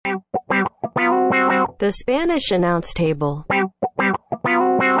The Spanish announce table.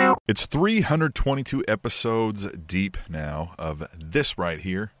 It's 322 episodes deep now of this right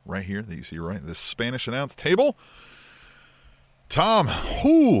here that you see right, this Spanish announce table. Tom,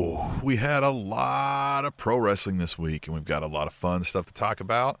 we had a lot of pro wrestling this week, and we've got a lot of fun stuff to talk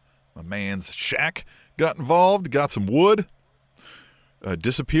about. My man's Shaq got involved, got some wood,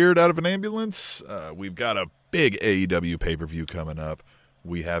 disappeared out of an ambulance. We've got a big AEW pay-per-view coming up.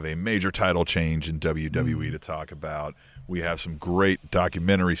 We have a major title change in WWE to talk about. We have some great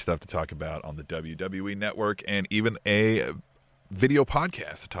documentary stuff to talk about on the WWE Network, and even a video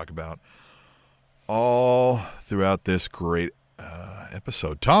podcast to talk about all throughout this great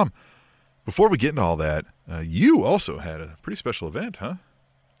episode. Tom, before we get into all that, you also had a pretty special event, huh?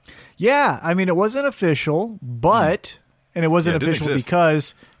 Yeah, I mean, it wasn't official, but... And it wasn't official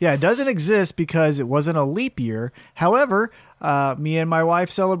because, it doesn't exist because it wasn't a leap year. However, me and my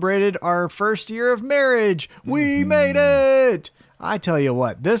wife celebrated our first year of marriage. We made it. I tell you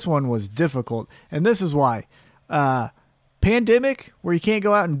what, this one was difficult. And this is why. Pandemic, where you can't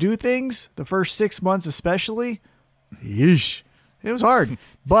go out and do things, the first 6 months especially, yeesh, it was hard,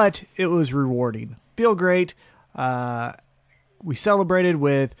 but it was rewarding. Feel great. We celebrated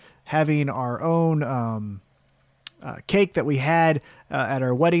with having our own... cake that we had at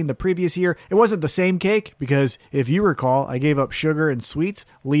our wedding the previous year. It wasn't the same cake because if you recall, I gave up sugar and sweets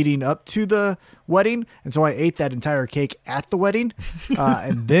leading up to the wedding. And so I ate that entire cake at the wedding.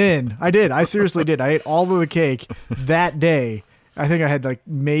 And then I seriously did. I ate all of the cake that day. I think I had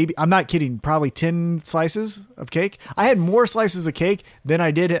I'm not kidding, probably 10 slices of cake. I had more slices of cake than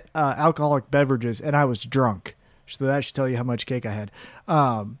I did alcoholic beverages, and I was drunk. So that should tell you how much cake I had.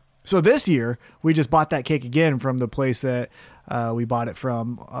 So this year, we just bought that cake again from the place that we bought it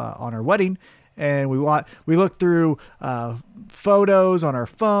from on our wedding. And we looked through photos on our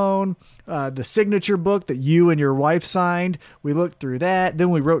phone, the signature book that you and your wife signed. We looked through that. Then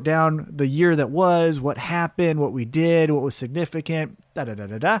we wrote down the year that was, what happened, what we did, what was significant, And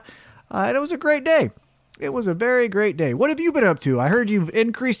it was a great day. It was a very great day. What have you been up to? I heard you've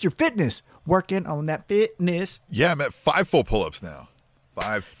increased your fitness, working on that fitness. Yeah, I'm at 5 full pull-ups now.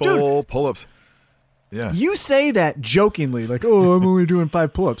 5 full pull-ups. Yeah. You say that jokingly, like, oh, I'm only doing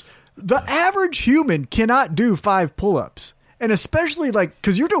 5 pull-ups. The average human cannot do 5 pull-ups. And especially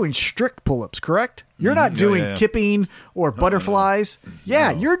because you're doing strict pull-ups, correct? You're not doing kipping or butterflies. No.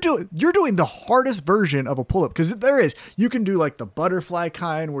 Yeah, you're doing the hardest version of a pull-up because you can do the butterfly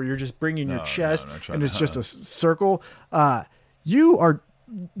kind where you're just bringing your chest and it's just a circle.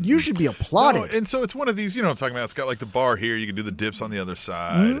 You should be applauded. No, and so it's one of these, I'm talking about. It's got the bar here. You can do the dips on the other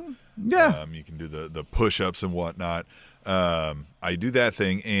side. Mm-hmm. Yeah. You can do the push-ups and whatnot. I do that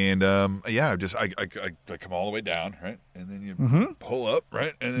thing, and I come all the way down, right, and then you pull up,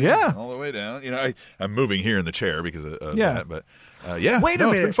 right, and then all the way down. I'm moving here in the chair because of that, but Wait a minute,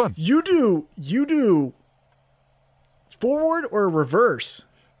 it's been fun. You do forward or reverse?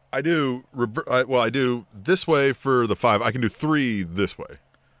 I do. I do this way for the 5. I can do 3 this way.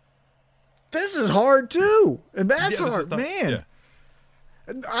 This is hard too, and that's hard, man.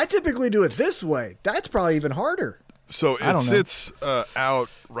 Yeah. I typically do it this way. That's probably even harder. So it sits out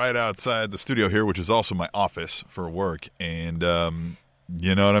right outside the studio here, which is also my office for work, and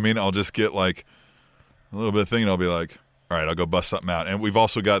you know what I mean. I'll just get a little bit of thing, and I'll be like, all right, I'll go bust something out. And we've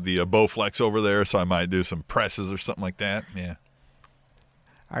also got the Bowflex over there, so I might do some presses or something like that. Yeah.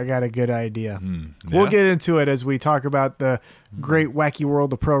 I got a good idea. We'll get into it as we talk about the great wacky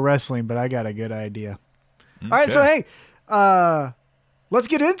world of pro wrestling, but I got a good idea. Okay. All right, so hey, let's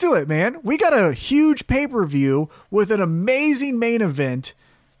get into it, man. We got a huge pay-per-view with an amazing main event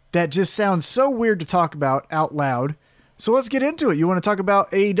that just sounds so weird to talk about out loud. So let's get into it. You want to talk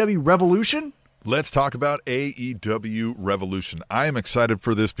about AEW Revolution? Let's talk about AEW Revolution. I am excited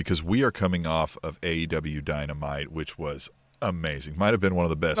for this because we are coming off of AEW Dynamite, which was amazing. Might have been one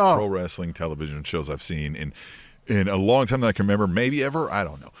of the best pro wrestling television shows I've seen in a long time that I can remember, maybe ever. I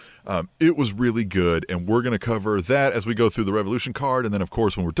don't know. It was really good, and we're going to cover that as we go through the Revolution card. And then, of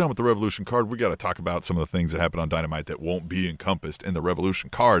course, when we're done with the Revolution card, we got to talk about some of the things that happened on Dynamite that won't be encompassed in the Revolution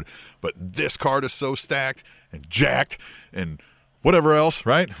card. But this card is so stacked and jacked and whatever else,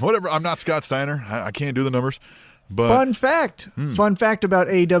 right? Whatever. I'm not Scott Steiner. I can't do the numbers. But, fun fact about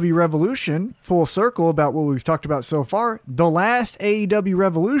AEW Revolution, full circle about what we've talked about so far. The last AEW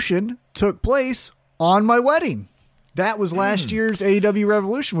Revolution took place on my wedding. That was last year's AEW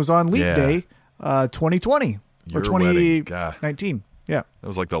Revolution was on Leap Day, 2020 or 2019. Yeah. That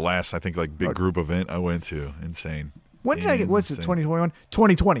was the last, I think, big group event I went to. Insane. When did I get, what's it, 2021?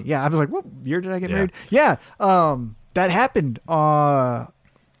 2020. Yeah. I was like, what year did I get married? Yeah. That happened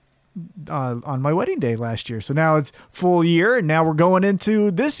on my wedding day last year. So now it's full year, and now we're going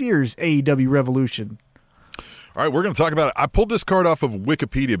into this year's AEW Revolution. All right, we're going to talk about it. I pulled this card off of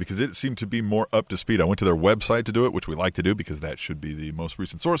Wikipedia because it seemed to be more up to speed. I went to their website to do it, which we like to do because that should be the most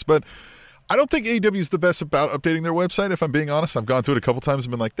recent source. But I don't think AEW is the best about updating their website, if I'm being honest. I've gone through it a couple times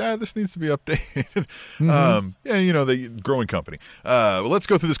and been like, this needs to be updated. The growing company. Let's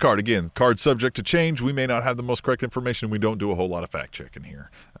go through this card. Again, card subject to change. We may not have the most correct information. We don't do a whole lot of fact-checking here.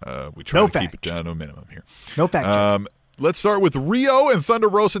 We try to keep it down to a minimum here. No fact-checking. Let's start with Rio and Thunder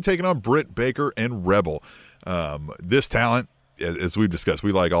Rosa taking on Britt Baker and Rebel. This talent, as we've discussed,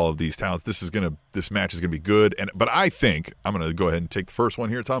 we like all of these talents. This match is gonna be good. But I think I'm gonna go ahead and take the first one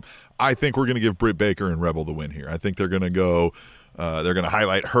here, Tom. I think we're gonna give Britt Baker and Rebel the win here. I think they're gonna go. They're gonna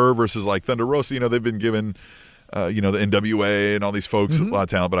highlight her versus like Thunder Rosa. They've been given, the NWA and all these folks a lot of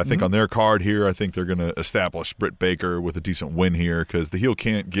talent. But I think on their card here, I think they're gonna establish Britt Baker with a decent win here because the heel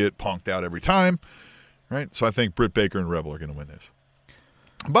can't get punked out every time, right? So I think Britt Baker and Rebel are gonna win this.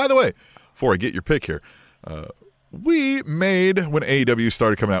 By the way, before I get your pick here. We made, when AEW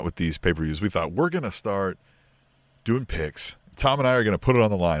started coming out with these pay-per-views, we thought we're going to start doing picks. Tom and I are going to put it on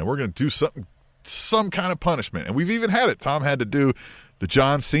the line. And we're going to do some kind of punishment. And we've even had it. Tom had to do the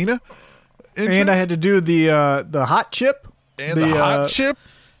John Cena entrance. And I had to do the hot chip. And the hot chip.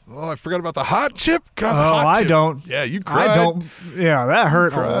 Oh, I forgot about the hot chip. God, the hot chip. I don't. Yeah, you cried. I don't. Yeah, that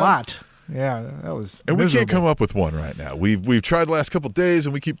hurt a lot. Yeah, that was and miserable. We can't come up with one right now. We've tried the last couple of days,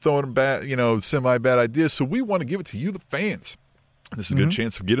 and we keep throwing them bad, semi-bad ideas. So we want to give it to you, the fans. This is a good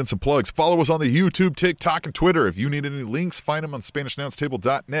chance to get in some plugs. Follow us on the YouTube, TikTok, and Twitter. If you need any links, find them on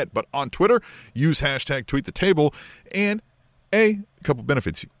SpanishAnnounceTable.net. But on Twitter, use hashtag TweetTheTable. And a couple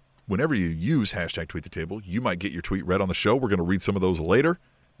benefits. Whenever you use hashtag TweetTheTable, you might get your tweet read on the show. We're going to read some of those later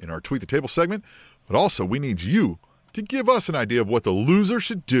in our Tweet the Table segment. But also, we need you to give us an idea of what the loser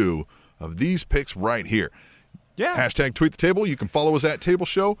should do of these picks right here. Yeah. Hashtag Tweet the Table. You can follow us at Table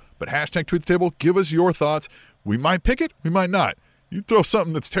Show, but hashtag Tweet the Table. Give us your thoughts. We might pick it. We might not. You throw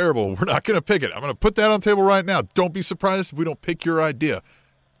something that's terrible, we're not going to pick it. I'm going to put that on the table right now. Don't be surprised if we don't pick your idea.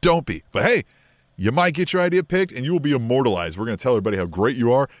 Don't be. But hey, you might get your idea picked, and you will be immortalized. We're going to tell everybody how great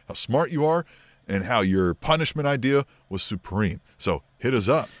you are, how smart you are, and how your punishment idea was supreme. So hit us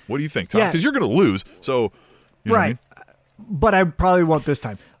up. What do you think, Tom? Because you're going to lose. So, you know right. What I mean? But I probably won't this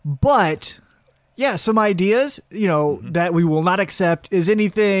time. But yeah, some ideas, that we will not accept is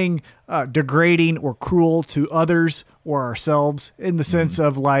anything degrading or cruel to others or ourselves in the sense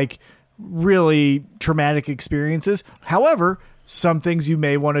of like really traumatic experiences. However, some things you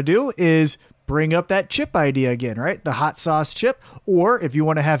may want to do is bring up that chip idea again, right? The hot sauce chip. Or if you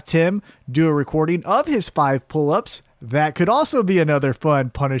want to have Tim do a recording of his 5 pull-ups, that could also be another fun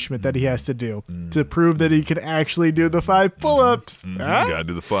punishment that he has to do to prove that he can actually do the 5 pull-ups. You got to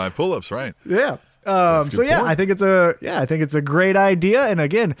do the 5 pull-ups, right? Yeah. So yeah, I think it's a great idea. And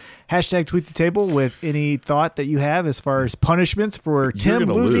again, hashtag Tweet the Table with any thought that you have as far as punishments for Tim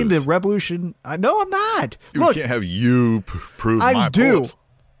losing the Revolution. No, I'm not. Look, can't have you prove my pull-ups.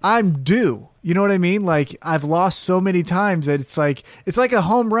 I'm due. You know what I mean? Like I've lost so many times that it's like a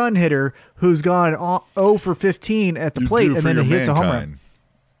home run hitter who's gone 0 for 15 at the plate and then it hits a home run.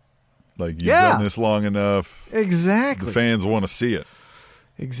 Like you've done this long enough. Exactly. The fans want to see it.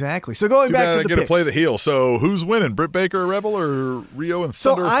 Exactly. So going back to the picks. To play the heel. So who's winning? Britt Baker or Rebel or Rio and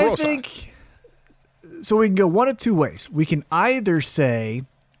Thunder? So I think we can go one of two ways. We can either say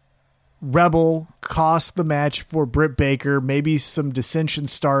Rebel cost the match for Britt Baker. Maybe some dissension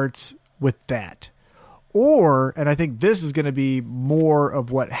starts with that. Or, and I think this is going to be more of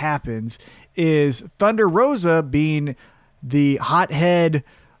what happens, is Thunder Rosa being the hothead,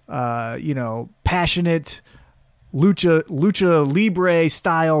 passionate lucha libre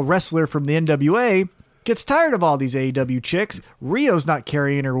style wrestler from the NWA, gets tired of all these AEW chicks. Rio's not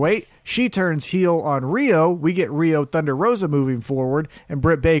carrying her weight. She turns heel on Rio. We get Rio Thunder Rosa moving forward, and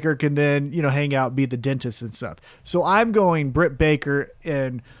Britt Baker can then, hang out, be the dentist and stuff. So I'm going Britt Baker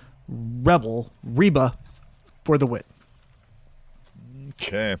and Reba for the win.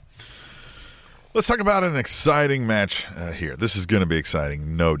 Okay. Let's talk about an exciting match here. This is going to be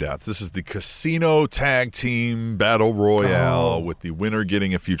exciting, no doubts. This is the Casino Tag Team Battle Royale with the winner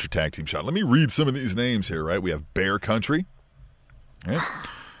getting a future tag team shot. Let me read some of these names here, right? We have Bear Country. Right?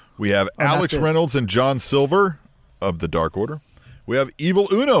 We have Alex Reynolds and John Silver of the Dark Order. We have Evil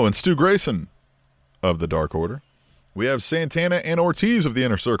Uno and Stu Grayson of the Dark Order. We have Santana and Ortiz of the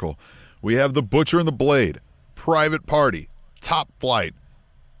Inner Circle. We have the Butcher and the Blade, Private Party, Top Flight,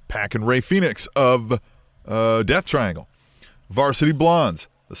 Pac and Ray Phoenix of Death Triangle, Varsity Blondes,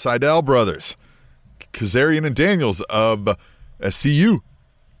 the Seidel Brothers, Kazarian and Daniels of SCU,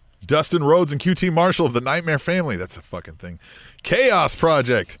 Dustin Rhodes and QT Marshall of the Nightmare Family. That's a fucking thing. Chaos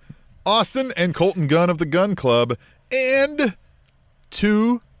Project. Austin and Colton Gunn of the Gun Club. And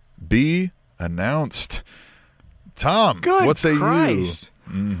to be announced. Tom, Good what say Christ.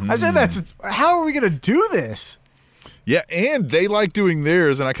 you? Mm-hmm. I said how are we going to do this? Yeah, and they like doing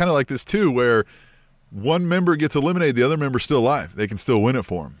theirs, and I kind of like this too, where one member gets eliminated, the other member's still alive. They can still win it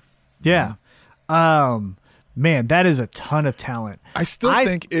for him. Yeah. Man, that is a ton of talent. I still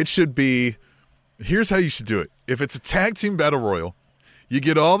think it should be, here's how you should do it. If it's a tag team battle royal, you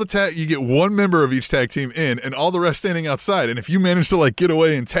get you get one member of each tag team in and all the rest standing outside. And if you manage to like get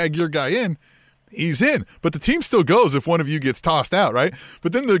away and tag your guy in, he's in. But the team still goes if one of you gets tossed out, right?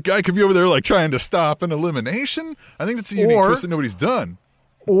 But then the guy could be over there like trying to stop an elimination. I think that's a unique twist that nobody's done.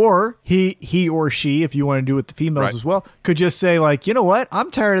 Or he or she, if you want to do it with the females as well, could just say like, you know what? I'm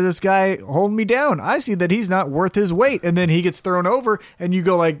tired of this guy holding me down. I see that he's not worth his weight. And then he gets thrown over and you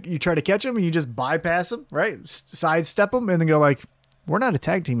go like, you try to catch him and you just bypass him, right? Sidestep him and then go like, we're not a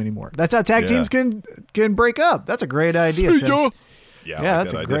tag team anymore. That's how tag teams can break up. That's a great idea. Yeah,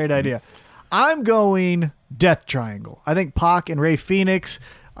 that's a great idea. I'm going Death Triangle. I think Pac and Rey Fenix,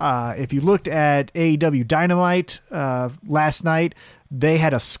 if you looked at AEW Dynamite last night, they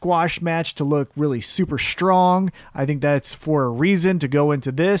had a squash match to look really super strong. I think that's for a reason to go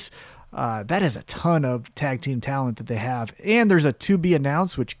into this. That is a ton of tag team talent that they have. And there's a to be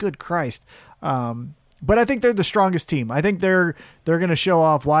announced, which good Christ. But I think they're the strongest team. I think they're going to show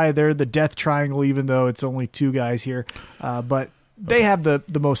off why they're the Death Triangle, even though it's only two guys here. But they have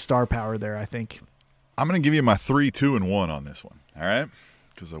the most star power there, I think. I'm going to give you my 3, 2, and 1 on this one. All right?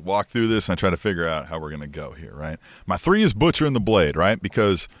 Because I walk through this and I try to figure out how we're going to go here, right? My 3 is Butcher and the Blade, right?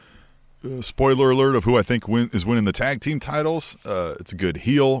 Because spoiler alert of who I think is winning the tag team titles. It's a good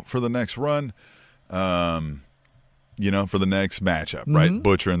heel for the next run, for the next matchup, right?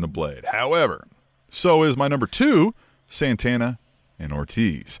 Butcher and the Blade. However, so is my number 2, Santana and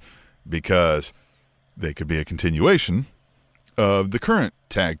Ortiz, because they could be a continuation of the current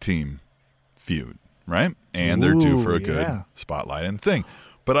tag team feud, right? And they're due for a good spotlight and thing.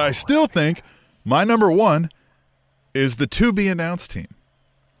 But I still think my number 1 is the to be announced team.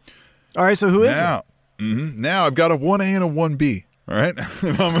 All right, so who is it? Now I've got a 1A and a 1B, all right?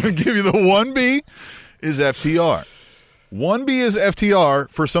 And I'm going to give you the 1B is FTR. 1B is FTR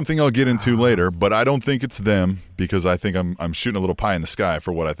for something I'll get into later, but I don't think it's them because I think I'm shooting a little pie in the sky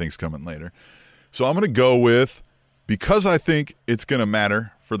for what I think is coming later. So I'm going to go with, because I think it's going to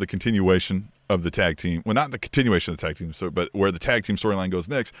matter for the continuation of the tag team. Well, not the continuation of the tag team, but where the tag team storyline goes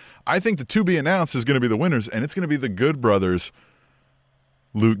next. I think the to be announced is going to be the winners, and it's going to be the Good Brothers,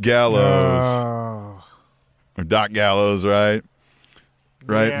 Luke Gallows, or Doc Gallows, right?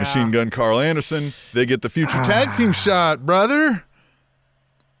 Right? Yeah. Machine Gun Carl Anderson. They get the future tag team shot, brother.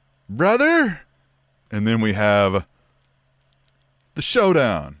 And then we have the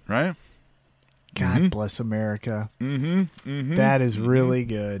showdown, right? God bless America. That is really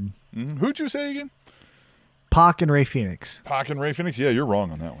good. Who'd you say again? Pac and Rey Fenix. Pac and Rey Fenix? Yeah, you're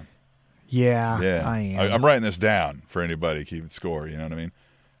wrong on that one. Yeah, I am. I'm writing this down for anybody keeping score. You know what I mean?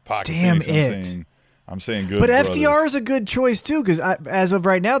 Pac Damn and Phoenix, I'm saying good. But brothers. FTR is a good choice too, because as of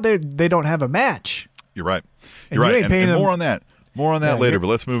right now, they don't have a match. You're right. You're right. And more on that. More on that later. But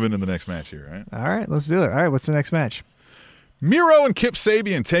let's move into the next match here. Right? All right, let's do it. All right, what's the next match? Miro and Kip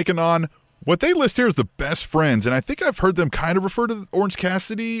Sabian taking on what they list here as the best friends, and I think I've heard them kind of refer to Orange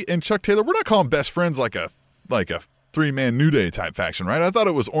Cassidy and Chuck Taylor. We're not calling best friends like a 3-man New Day type faction, right? I thought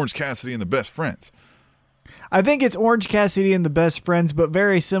it was Orange Cassidy and the best friends. I think it's Orange Cassidy and the best friends, but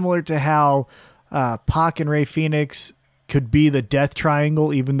very similar to how Pac and Rey Fenix could be the Death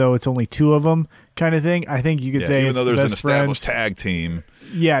Triangle, even though it's only 2 of them, kind of thing. I think you could say even it's though there's the an best established friends. tag team.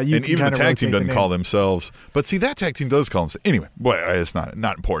 Yeah, and even the tag team doesn't call themselves. But see, that tag team does call themselves. Anyway, boy, it's not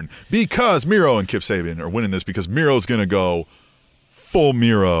important. Because Miro and Kip Sabian are winning this because Miro's going to go full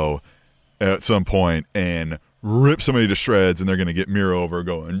Miro at some point and rip somebody to shreds, and they're going to get Miro over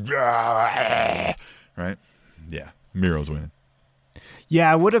going, right? Yeah, Miro's winning. Yeah,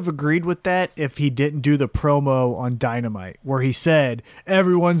 I would have agreed with that if he didn't do the promo on Dynamite where he said,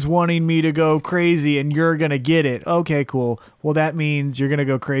 everyone's wanting me to go crazy and you're going to get it. Okay, cool. Well, that means you're going to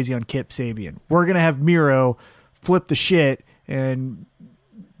go crazy on Kip Sabian. We're going to have Miro flip the shit and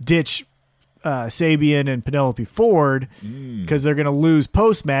ditch Sabian and Penelope Ford because they're going to lose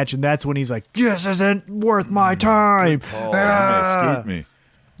post-match, and that's when he's like, this isn't worth my time. Good call. You may have scooped me.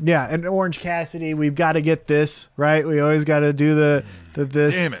 Yeah, and Orange Cassidy, we've got to get this, right? We always got to do the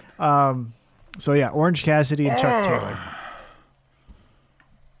this. Damn it. So, yeah, Orange Cassidy and Chuck Taylor.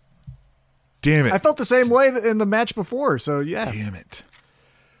 Damn it. I felt the same way in the match before, so yeah. Damn it.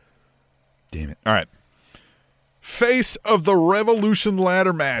 damn it. All right. Face of the Revolution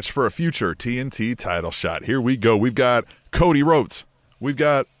ladder match for a future TNT title shot. Here we go. We've got Cody Rhodes. We've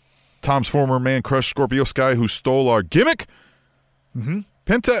got Tom's former man crush Scorpio Sky, who stole our gimmick.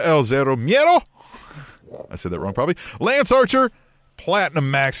 Penta El Zero Miedo. I said that wrong probably. Lance Archer,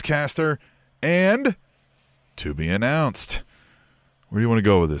 Platinum Max Caster, and to be announced. Where do you want to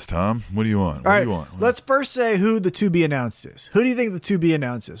go with this, Tom? What do you want? All right, let's first say who the to be announced is. Who do you think the to be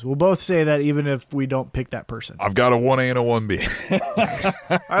announced is? We'll both say that even if we don't pick that person. I've got a 1A and a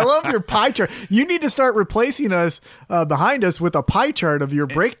 1B. I love your pie chart. You need to start replacing us behind us with a pie chart of your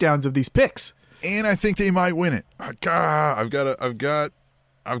breakdowns of these picks. And I think they might win it. I've got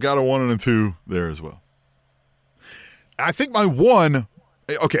a 1 and a 2 there as well. I think my 1.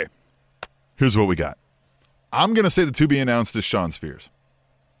 Okay, here's what we got. I'm going to say the to be announced is Shawn Spears.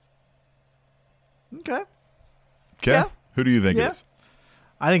 Okay. Yeah. Who do you think it is?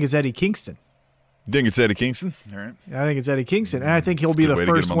 I think it's Eddie Kingston. Think it's Eddie Kingston? All right. I think it's Eddie Kingston. And I think he'll be the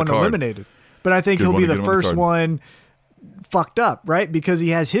first one eliminated. But I think Good he'll one be to the get him on the first card. one fucked up, right? Because he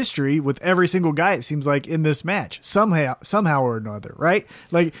has history with every single guy, it seems like, in this match. Somehow or another, right?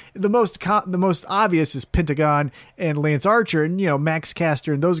 Like the most obvious is Pentagon and Lance Archer, and Max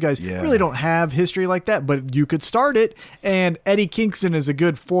Caster and those guys really don't have history like that, but you could start it, and Eddie Kingston is a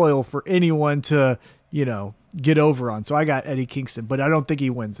good foil for anyone to, get over on. So I got Eddie Kingston, but I don't think he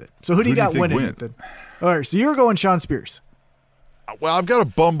wins it. So who do you got winning it then? All right, so you're going Shawn Spears. Well, I've got a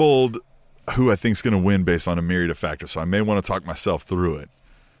bumbled who I think is going to win based on a myriad of factors, so I may want to talk myself through it.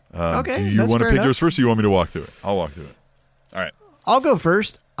 Okay, do you want to pick yours first, or you want me to walk through it? I'll walk through it. All right. I'll go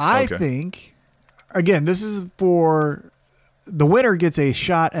first. I think, again, this is for the winner gets a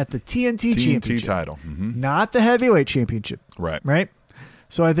shot at the TNT Championship title. Not the heavyweight championship. Right.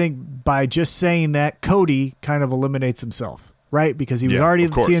 So I think by just saying that, Cody kind of eliminates himself, right? Because he was already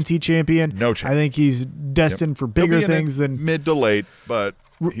the TNT champion. No chance. I think he's destined for bigger things than mid to late, but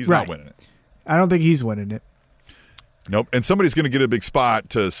he's not winning it. I don't think he's winning it. Nope. And somebody's going to get a big spot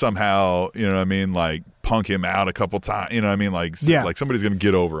to somehow, like punk him out a couple times. Like somebody's going to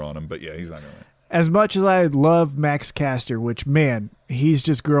get over on him. But yeah, he's not going to win. As much as I love Max Caster, which, man, he's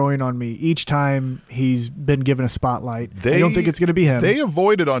just growing on me each time he's been given a spotlight. I don't think it's going to be him. They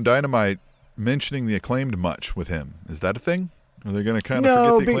avoided on Dynamite mentioning the Acclaimed much with him. Is that a thing? Are they going to kind of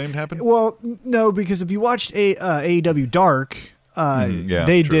forget the Acclaimed happened? Well, no, because if you watched AEW Dark,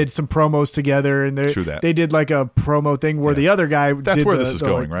 they did some promos together, and they did like a promo thing where the other guy. That's where this is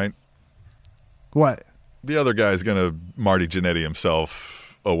going, right? What? The other guy is going to Marty Jannetty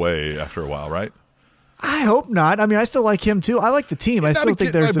himself away after a while, right? I hope not. I mean, I still like him too. I like the team. I still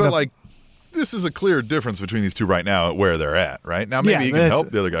think there's enough. Like, this is a clear difference between these two right now at where they're at, right? Now, maybe he can help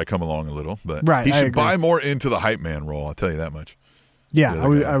the other guy come along a little, but he should buy more into the hype man role. I'll tell you that much. Yeah, I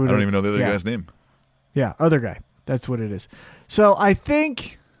would. I don't even know the other guy's name. Yeah, other guy. That's what it is. So I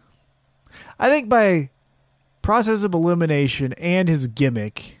think by process of elimination and his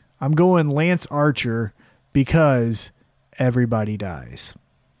gimmick, I'm going Lance Archer because everybody dies.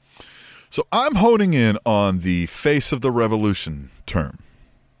 So I'm honing in on the face of the revolution term.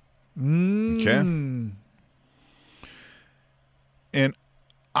 Okay. And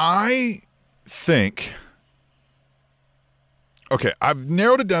I think, I've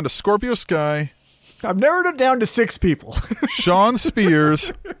narrowed it down to Scorpio Sky. I've narrowed it down to 6 people. Shawn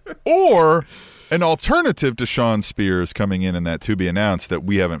Spears, or an alternative to Shawn Spears coming in that to be announced that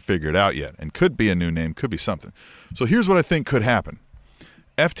we haven't figured out yet, and could be a new name, could be something. So here's what I think could happen.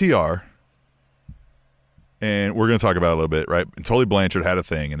 FTR, and we're going to talk about it a little bit, right? And Tully Blanchard had a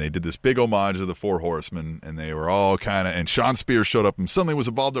thing, and they did this big homage to the Four Horsemen, and they were all kind of, and Shawn Spears showed up and suddenly was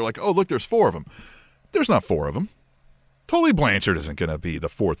involved. They're like, oh, look, there's 4 of them. There's not 4 of them. Tully Blanchard isn't going to be the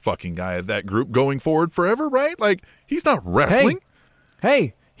 4th fucking guy of that group going forward forever, right? Like, he's not wrestling.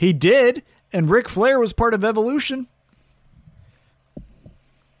 Hey, he did, and Ric Flair was part of Evolution.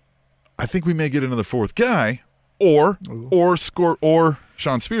 I think we may get another 4th guy, or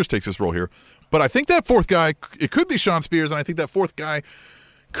Shawn Spears takes this role here. But I think that 4th guy, it could be Shawn Spears, and I think that 4th guy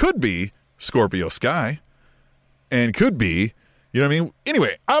could be Scorpio Sky, and could be, you know what I mean?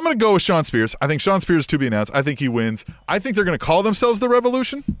 Anyway, I'm going to go with Shawn Spears. I think Shawn Spears is to be announced. I think he wins. I think they're going to call themselves the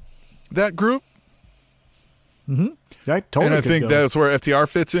Revolution, that group. Mm-hmm. And I think that's where FTR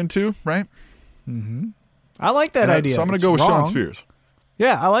fits into, right? Mm-hmm. I like that idea. So I'm going to go with Shawn Spears.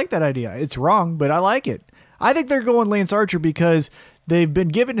 Yeah, I like that idea. It's wrong, but I like it. I think they're going Lance Archer because they've been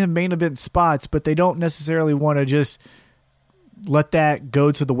giving him main event spots, but they don't necessarily want to just let that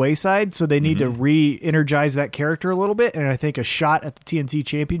go to the wayside. So they need to re-energize that character a little bit. And I think a shot at the TNT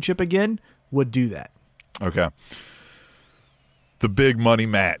Championship again would do that. Okay. the big money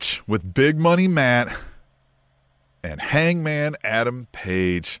match with Big Money Matt and Hangman Adam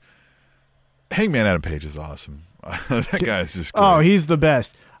Page. Hangman Adam Page is awesome. That guy is just great. Oh, he's the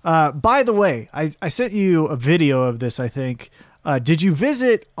best. By the way, I sent you a video of this, I think. Did you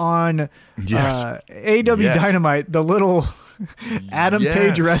visit on Yes. AW Yes. Dynamite, the little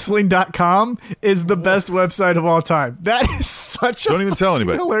AdamPageWrestling.com is the best website of all time. That is such Don't even tell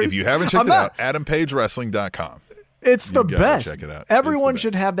anybody. hilarious- If you haven't checked it out, AdamPageWrestling.com. It's the gotta best. check it out. Everyone It's the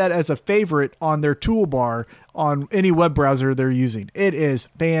should have that as a favorite on their toolbar on any web browser they're using. It is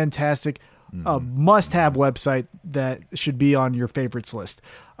fantastic. A must-have website that should be on your favorites list.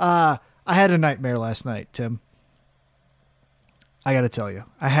 I had a nightmare last night, Tim. I got to tell you,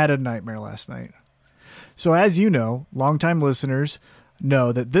 I had a nightmare last night. So as you know, longtime listeners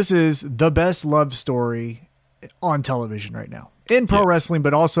know that this is the best love story on television right now. In pro wrestling,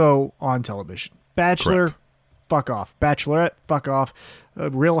 but also on television. Bachelor, Correct. fuck off. Bachelorette, fuck off.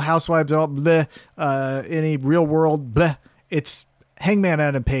 Real Housewives, all bleh. Any Real World, bleh. It's Hangman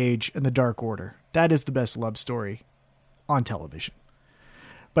Adam Page and the Dark Order. That is the best love story on television.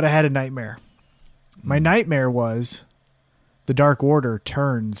 But I had a nightmare. My nightmare was the Dark Order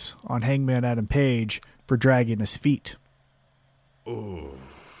turns on Hangman Adam Page for dragging his feet.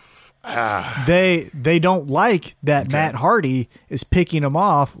 They don't like that Matt Hardy is picking them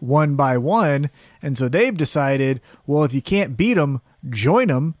off one by one, and so they've decided, well, if you can't beat them, join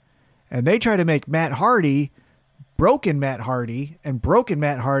them, and they try to make Matt Hardy Broken Matt Hardy, and Broken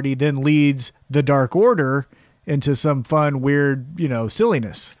Matt Hardy then leads the Dark Order into some fun, weird,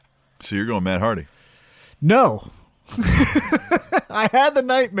 silliness. So you're going Matt Hardy. No. I had the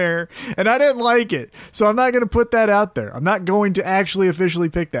nightmare and I didn't like it. So I'm not going to put that out there. I'm not going to actually officially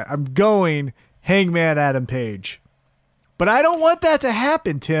pick that. I'm going Hangman Adam Page. But I don't want that to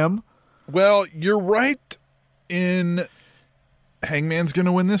happen, Tim. Well, you're right in Hangman's going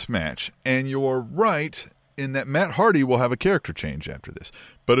to win this match. And you're right in that Matt Hardy will have a character change after this.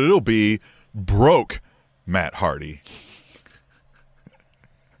 But it'll be broke Matt Hardy.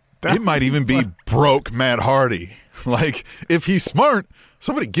 It might even be broke Matt Hardy. Like, if he's smart,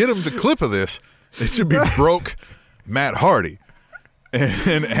 somebody get him the clip of this. It should be broke Matt Hardy.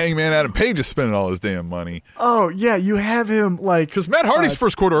 And Hangman Adam Page is spending all his damn money. Oh, yeah, you have him like... Because Matt Hardy's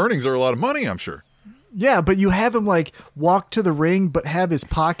first quarter earnings are a lot of money, I'm sure. Yeah, but you have him like walk to the ring but have his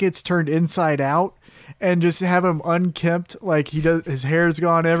pockets turned inside out and just have him unkempt, like he does. His hair's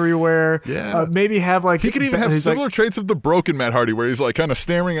gone everywhere. Yeah. Maybe have like... He could even have similar traits of the broken Matt Hardy where he's like kind of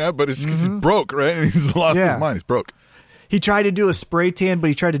staring at, but it's because he's broke, right? And he's lost his mind. He's broke. He tried to do a spray tan, but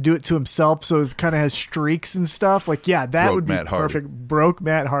he tried to do it to himself, so it kind of has streaks and stuff. Like, yeah, that Broke would be Matt Hardy. perfect. Broke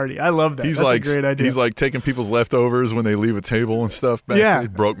Matt Hardy. I love that. He's That's like a great idea. He's like taking people's leftovers when they leave a table and stuff. Back Yeah. there.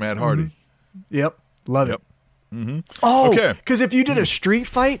 Broke Matt Hardy. Yep. Love Yep. it. Oh, Okay. because if you did a street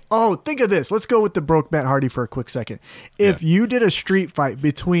fight, think of this. Let's go with the broke Matt Hardy for a quick second. If you did a street fight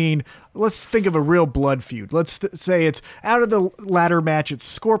between, let's think of a real blood feud. Let's say it's out of the ladder match. It's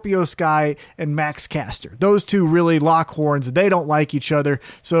Scorpio Sky and Max Caster. Those two really lock horns. They don't like each other.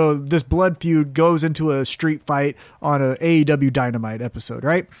 So this blood feud goes into a street fight on a AEW Dynamite episode,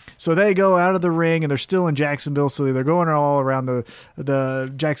 right? So they go out of the ring and they're still in Jacksonville. So they're going all around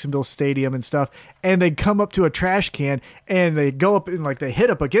the Jacksonville stadium and stuff. And they come up to a trash can and they go up and like they hit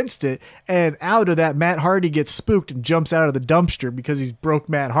up against it. And out of that, Matt Hardy gets spooked and jumps out of the dumpster because he's broke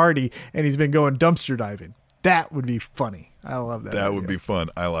Matt Hardy and he's been going dumpster diving. That would be funny. I love that. That would be fun.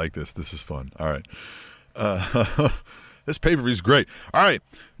 I like this. This is fun. All right. This pay-per-view is great. All right.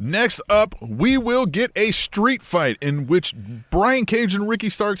 Next up, we will get a street fight in which Brian Cage and Ricky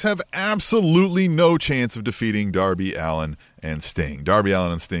Starks have absolutely no chance of defeating Darby Allin and Sting. Darby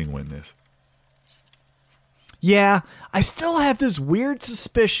Allin and Sting win this. Yeah, I still have this weird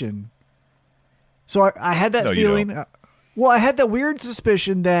suspicion. So I had that feeling. Well, I had that weird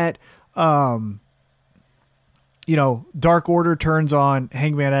suspicion that, Dark Order turns on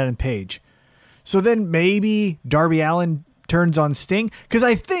Hangman Adam Page. So then maybe Darby Allin turns on Sting. Because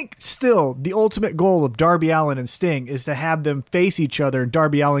I think still the ultimate goal of Darby Allin and Sting is to have them face each other and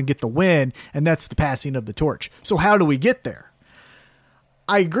Darby Allin get the win. And that's the passing of the torch. So how do we get there?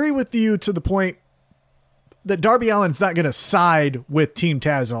 I agree with you to the point that Darby Allin's not going to side with Team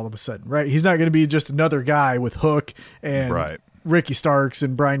Taz all of a sudden, right? He's not going to be just another guy with Hook and Ricky Starks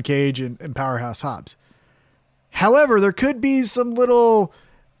and Brian Cage and Powerhouse Hobbs. However, there could be some little,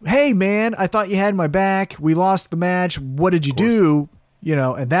 hey man, I thought you had my back. We lost the match. What did you do?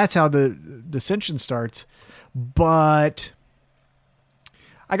 And that's how the dissension starts. But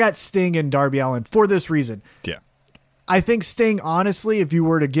I got Sting and Darby Allin for this reason. Yeah. I think Sting, honestly, if you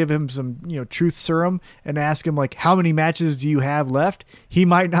were to give him some, truth serum and ask him like, how many matches do you have left? He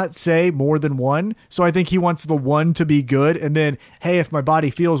might not say more than one. So I think he wants the one to be good. And then, hey, if my body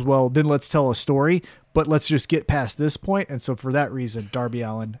feels well, then let's tell a story, but let's just get past this point. And so for that reason, Darby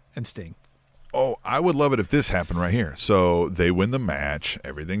Allin and Sting. Oh, I would love it if this happened right here. So they win the match.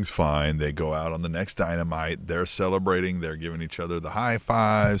 Everything's fine. They go out on the next Dynamite. They're celebrating. They're giving each other the high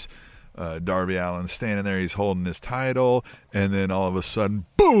fives. Darby Allin's standing there. He's holding his title. And then all of a sudden,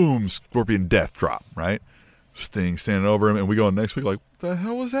 boom, Scorpion Death drop, right? Sting standing over him. And we go on next week like, what the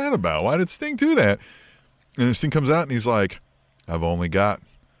hell was that about? Why did Sting do that? And then Sting comes out and he's like, I've only got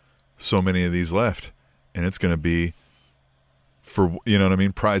so many of these left. And it's going to be for,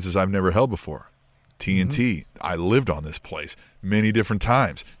 prizes I've never held before. TNT. I lived on this place many different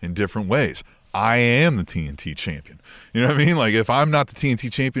times in different ways. I am the TNT champion. You know what I mean? Like, if I'm not the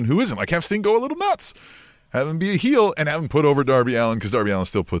TNT champion, who isn't? Like, have Sting go a little nuts. Have him be a heel and have him put over Darby Allin because Darby Allin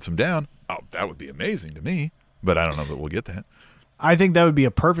still puts him down. Oh, that would be amazing to me. But I don't know that we'll get that. I think that would be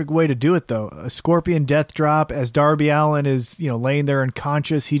a perfect way to do it, though. A Scorpion Death Drop as Darby Allin is, laying there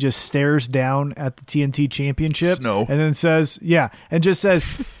unconscious. He just stares down at the TNT championship. Snow. And then says, and just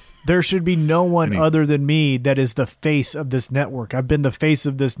says, there should be no one other than me that is the face of this network. I've been the face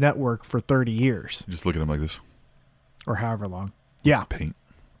of this network for 30 years. Just look at him like this. Or however long. Yeah. Paint.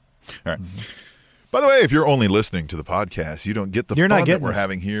 All right. Mm-hmm. By the way, if you're only listening to the podcast, you don't get the fun that we're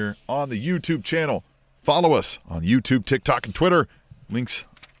having here on the YouTube channel. Follow us on YouTube, TikTok, and Twitter. Links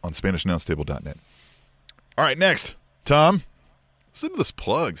on SpanishAnnounceTable.net. All right, next. Tom, listen to this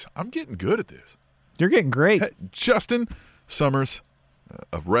plugs. I'm getting good at this. You're getting great. Hey, Justin Summers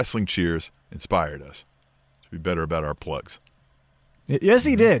of Wrestling Cheers inspired us to be better about our plugs. Yes,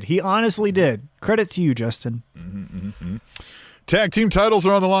 he did. He honestly did. Credit to you, Justin. Tag team titles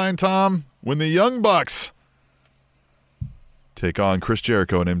are on the line, Tom. When the Young Bucks take on Chris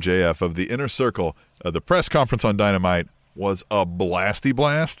Jericho and MJF of the Inner Circle, the press conference on Dynamite was a blasty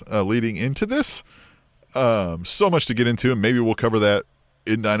blast leading into this. So much to get into, and maybe we'll cover that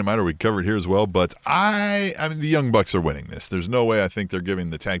in Dynamite, or we can cover it here as well. But I mean, the Young Bucks are winning this. There's no way I think they're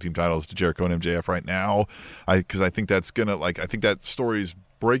giving the tag team titles to Jericho and MJF right now, because I think that's gonna I think that story's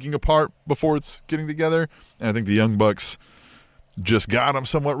breaking apart before it's getting together, and I think the Young Bucks just got them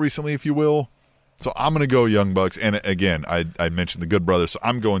somewhat recently, if you will. So I'm gonna go Young Bucks, and again, I mentioned the Good Brothers, so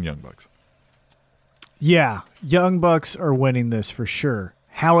I'm going Young Bucks. Yeah, Young Bucks are winning this for sure.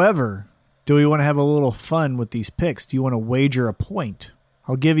 However, do we want to have a little fun with these picks? Do you want to wager a point?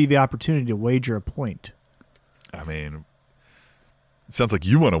 I'll give you the opportunity to wager a point. I mean, it sounds like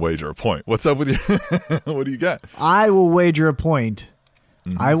you want to wager a point. What's up with you? What do you got? I will wager a point.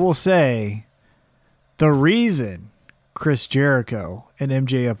 Mm-hmm. I will say the reason Chris Jericho and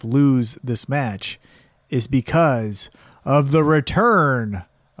MJF lose this match is because of the return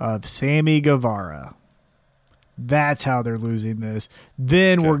of Sammy Guevara. That's how they're losing this.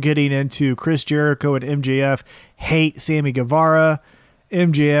 Then we're getting into Chris Jericho and MJF hate Sammy Guevara.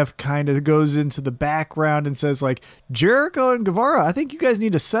 MJF kind of goes into the background and says, like, Jericho and Guevara, I think you guys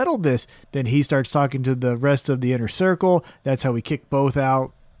need to settle this. Then he starts talking to the rest of the Inner Circle. That's how we kick both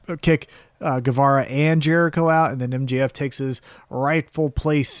out, Guevara and Jericho out. And then MJF takes his rightful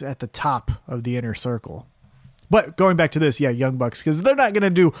place at the top of the Inner Circle. But going back to this, Young Bucks, because they're not going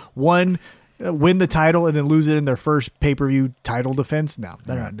to do one win the title and then lose it in their first pay-per-view title defense. No,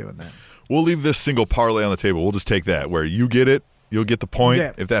 they're not doing that. We'll leave this single parlay on the table. We'll just take that. Where you get it, you'll get the point.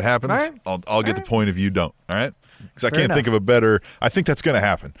 Yeah. If that happens, right. I'll get the point if you don't. All right? Because I Fair can't enough. think of a better. I think that's going to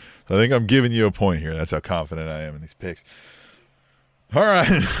happen. So I think I'm giving you a point here. That's how confident I am in these picks. All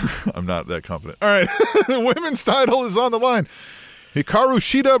right. I'm not that confident. All right. The women's title is on the line. Hikaru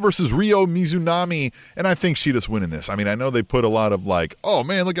Shida versus Ryo Mizunami, and I think Shida's winning this. I mean, I know they put a lot of like, oh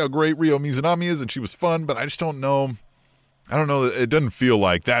man, look how great Ryo Mizunami is, and she was fun, but I just don't know. I don't know. It doesn't feel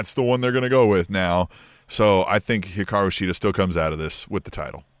like that's the one they're going to go with now. So I think Hikaru Shida still comes out of this with the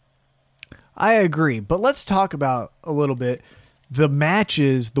title. I agree, but let's talk about a little bit the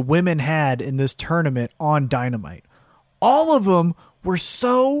matches the women had in this tournament on Dynamite. All of them were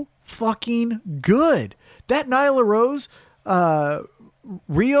so fucking good. That Nyla Rose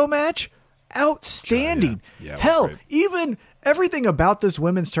Rio match, outstanding. Yeah, hell, great. even everything about this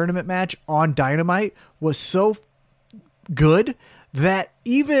women's tournament match on Dynamite was so good that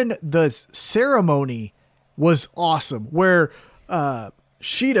even the ceremony was awesome, where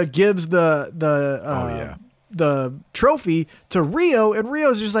Shida gives the trophy to Rio, and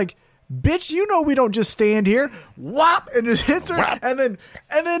Rio's just like, bitch, we don't just stand here. Whop, and just hits her. Whop. And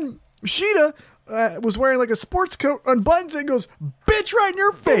then Shida was wearing like a sports coat, unbuttons and goes, bitch, right in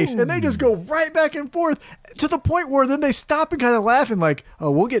your face. And they just go right back and forth to the point where then they stop and kind of laugh and like,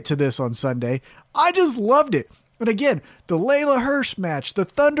 oh, we'll get to this on Sunday. I just loved it. And again, the Layla Hirsch match, the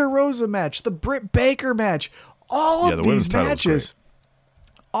Thunder Rosa match, the Britt Baker match, all of these matches,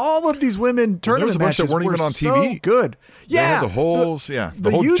 all of these women tournament matches that weren't even on TV. So good. Yeah. The whole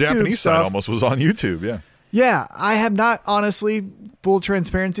YouTube Japanese stuff, side almost was on YouTube. Yeah. Yeah. I have not, honestly, full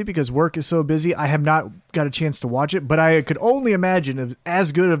transparency, because work is so busy, I have not got a chance to watch it, but I could only imagine if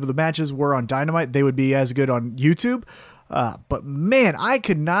as good of the matches were on Dynamite, they would be as good on YouTube. But man, I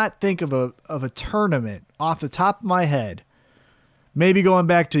could not think of a tournament off the top of my head. Maybe going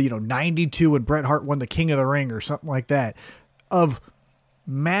back to, 92 when Bret Hart won the King of the Ring or something like that, of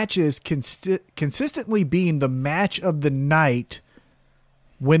matches consistently being the match of the night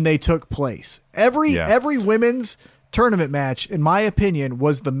when they took place. Every women's tournament match, in my opinion,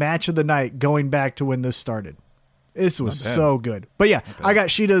 was the match of the night going back to when this started. This was so good. But yeah, I got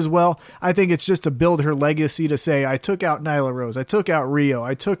Shida as well. I think it's just to build her legacy, to say, I took out Nyla Rose, I took out Rio,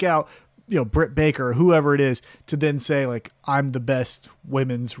 I took out Britt Baker, or whoever it is, to then say, like, I'm the best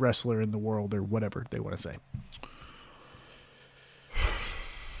women's wrestler in the world, or whatever they want to say.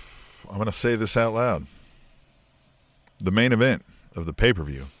 I'm going to say this out loud. The main event of the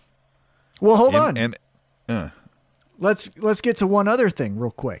pay-per-view. Well, hold on. Let's get to one other thing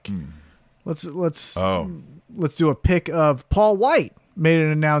real quick. Let's do a pick of Paul White made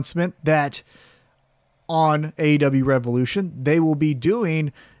an announcement that on AEW Revolution, they will be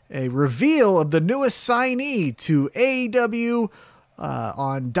doing a reveal of the newest signee to AEW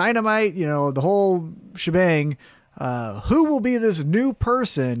on Dynamite, the whole shebang. Who will be this new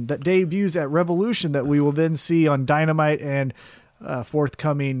person that debuts at Revolution that we will then see on Dynamite and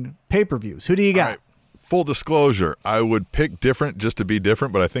forthcoming pay-per-views? Who do you got? Right. Full disclosure, I would pick different just to be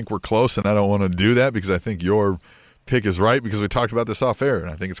different, but I think we're close, and I don't want to do that because I think your pick is right, because we talked about this off air, and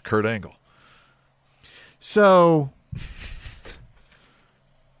I think it's Kurt Angle. So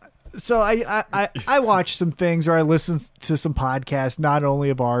I watch some things, or I listen to some podcasts, not only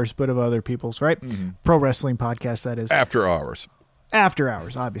of ours, but of other people's, right? Mm-hmm. Pro wrestling podcasts, that is. After hours,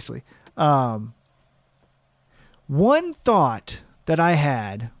 obviously. One thought that I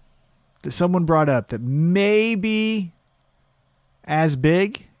had that someone brought up that may be as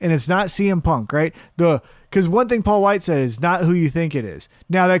big, and it's not CM Punk, right? Because one thing Paul White said is not who you think it is.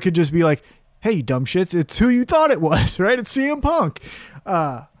 Now that could just be like, hey, you dumb shits, it's who you thought it was, right? It's CM Punk.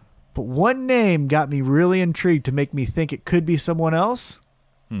 But one name got me really intrigued to make me think it could be someone else.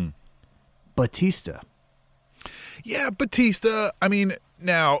 Batista. Yeah, Batista. I mean,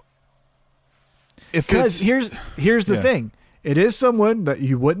 now, because here's the thing. It is someone that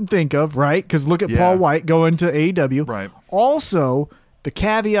you wouldn't think of, right? Because look at Paul White going to AEW. Right. Also, the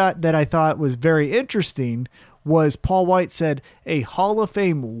caveat that I thought was very interesting was Paul White said a Hall of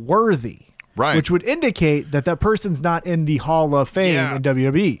Fame worthy. Right. Which would indicate that person's not in the Hall of Fame in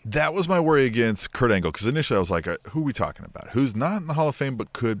WWE. That was my worry against Kurt Angle, because initially I was like, who are we talking about? Who's not in the Hall of Fame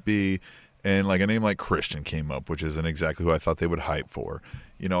but could be? And like a name like Christian came up, which isn't exactly who I thought they would hype for.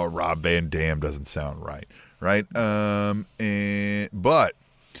 A Rob Van Dam doesn't sound right. Right? But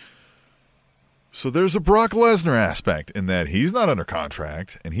so there's a Brock Lesnar aspect in that he's not under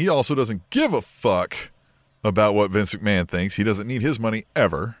contract, and he also doesn't give a fuck about what Vince McMahon thinks. He doesn't need his money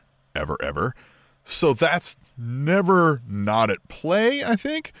ever. So that's never not at play, I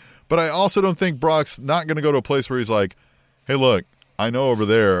think. But I also don't think Brock's not going to go to a place where he's like, hey, look, I know over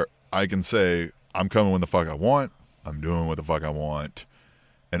there I can say I'm coming when the fuck I want. I'm doing what the fuck I want.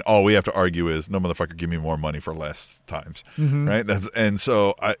 And all we have to argue is, no, motherfucker, give me more money for less times. Mm-hmm. Right?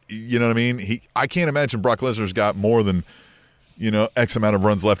 So, you know what I mean? I can't imagine Brock Lesnar's got more than, X amount of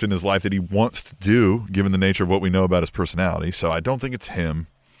runs left in his life that he wants to do, given the nature of what we know about his personality. So I don't think it's him.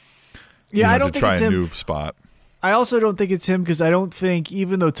 Yeah, I don't think it's him. To try a new spot. I also don't think it's him, because I don't think,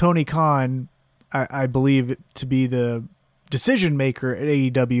 even though Tony Khan, I believe to be the decision maker at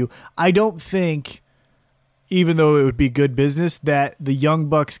AEW, I don't think, even though it would be good business, that the Young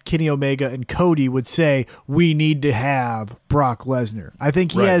Bucks, Kenny Omega, and Cody would say, we need to have Brock Lesnar. I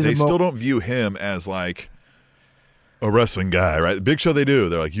think he has. They still don't view him as like a wrestling guy, right? The Big Show, they do.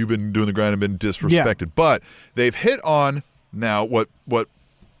 They're like, you've been doing the grind and been disrespected. Yeah. But they've hit on now what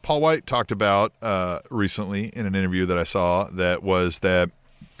Paul White talked about recently in an interview that I saw, that was that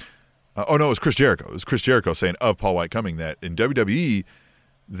it was Chris Jericho. It was Chris Jericho saying of Paul White coming that in WWE,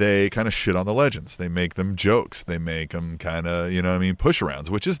 they kind of shit on the legends. They make them jokes. They make them kind of, push-arounds,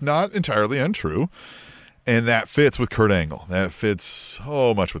 which is not entirely untrue. And that fits with Kurt Angle. That fits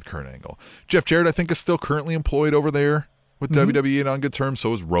so much with Kurt Angle. Jeff Jarrett, I think, is still currently employed over there with WWE and on good terms.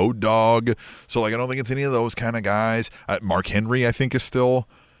 So is Road Dogg. So, like, I don't think it's any of those kind of guys. Mark Henry, I think, is still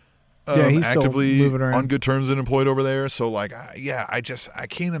he's actively still moving around on good terms and employed over there. So, like, I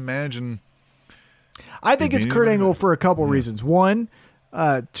can't imagine. I think it's Kurt Angle for a couple reasons. One,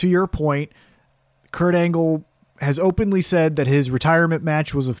 to your point, Kurt Angle has openly said that his retirement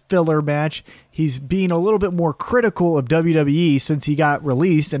match was a filler match. He's being a little bit more critical of WWE since he got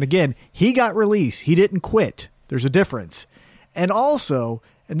released. And again, he got released. He didn't quit. There's a difference. And also,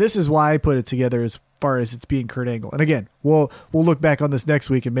 and this is why I put it together as far as it's being Kurt Angle. And again, we'll look back on this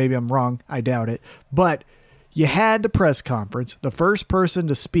next week and maybe I'm wrong. I doubt it. But you had the press conference. The first person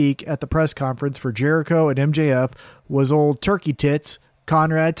to speak at the press conference for Jericho and MJF was old Turkey Tits,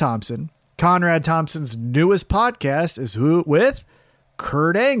 Conrad Thompson. Conrad Thompson's newest podcast is with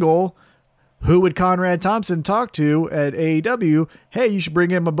Kurt Angle. Who would Conrad Thompson talk to at AEW? Hey, you should bring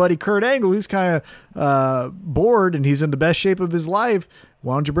in my buddy Kurt Angle. He's kind of bored and he's in the best shape of his life.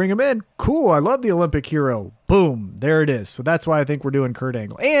 Why don't you bring him in? Cool. I love the Olympic hero. Boom. There it is. So that's why I think we're doing Kurt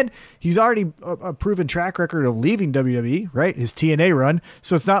Angle. And he's already a proven track record of leaving WWE, right? His TNA run.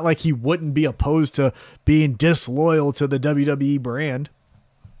 So it's not like he wouldn't be opposed to being disloyal to the WWE brand.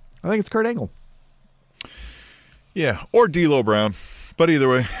 I think it's Kurt Angle. Yeah, or D'Lo Brown. But either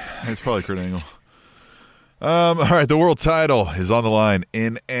way, it's probably Kurt Angle. All right, the world title is on the line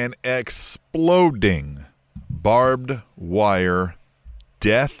in an exploding barbed wire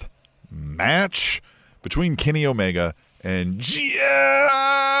death match between Kenny Omega and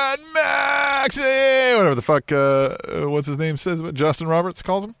John Moxley. Whatever the fuck, what's his name says, what Justin Roberts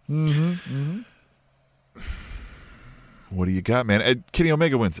calls him. Mm-hmm. What do you got, man? Kenny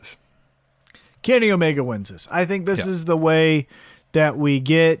Omega wins this. Kenny Omega wins this. I think this is the way that we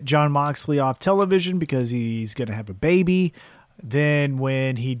get John Moxley off television because he's going to have a baby. Then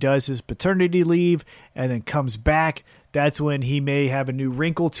when he does his paternity leave and then comes back, that's when he may have a new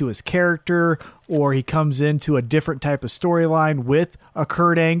wrinkle to his character, or he comes into a different type of storyline with a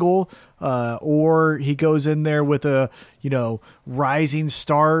Kurt Angle, or he goes in there with a, rising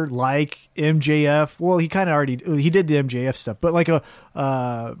star like MJF. Well, he kind of he did the MJF stuff, but like a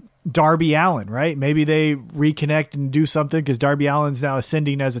Darby Allin, right? Maybe they reconnect and do something because Darby Allin's now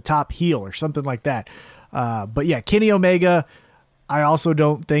ascending as a top heel or something like that. But yeah, Kenny Omega, I also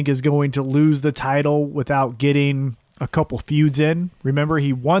don't think is going to lose the title without getting a couple feuds in. Remember,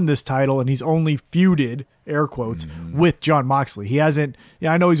 he won this title and he's only feuded, air quotes, with John Moxley. He hasn't,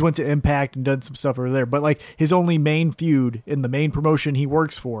 I know he's went to Impact and done some stuff over there, but like his only main feud in the main promotion he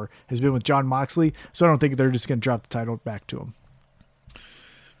works for has been with John Moxley. So I don't think they're just going to drop the title back to him.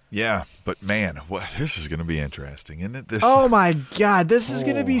 Yeah, but man, this is going to be interesting, isn't it? Oh my God, this is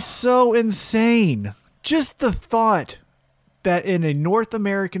going to be so insane. Just the thought that in a North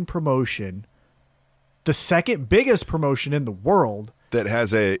American promotion, the second biggest promotion in the world, that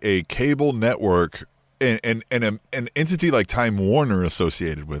has a cable network and an entity like Time Warner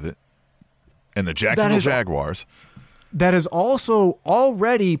associated with it, and the Jacksonville Jaguars, that has also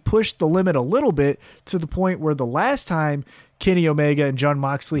already pushed the limit a little bit to the point where the last time Kenny Omega and John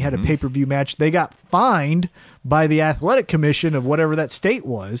Moxley had a pay-per-view match, they got fined by the athletic commission of whatever that state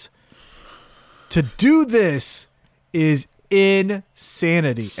was. To do this is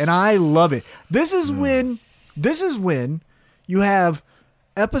insanity, and I love it. This is when you have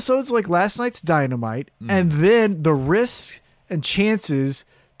episodes like last night's Dynamite, and then the risks and chances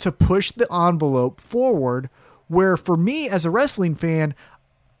to push the envelope forward, where for me as a wrestling fan,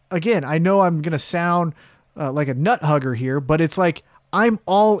 again, I know I'm going to sound like a nut hugger here, but it's like I'm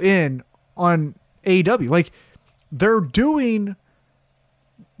all in on AEW. Like they're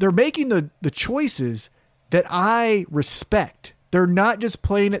making the choices that I respect. They're not just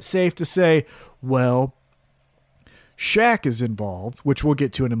playing it safe to say, well, Shaq is involved, which we'll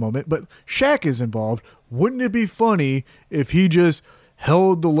get to in a moment, but Shaq is involved. Wouldn't it be funny if he just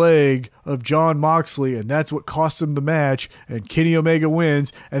held the leg of John Moxley and that's what cost him the match and Kenny Omega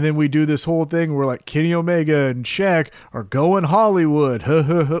wins, and then we do this whole thing where like Kenny Omega and Shaq are going Hollywood.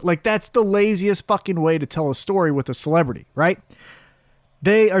 Like that's the laziest fucking way to tell a story with a celebrity, right?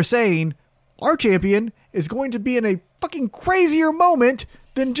 They are saying our champion is going to be in a fucking crazier moment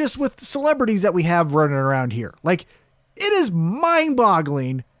than just with celebrities that we have running around here. Like it is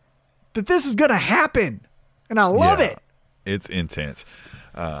mind-boggling that this is going to happen, and I love it. It's intense.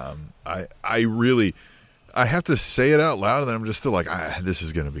 I have to say it out loud, and I'm just still like, this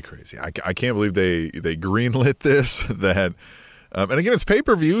is going to be crazy. I can't believe they greenlit this. And again, it's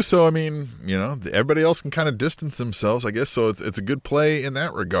pay-per-view, so I mean, everybody else can kind of distance themselves, I guess. So it's a good play in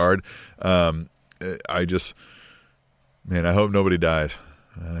that regard. I hope nobody dies.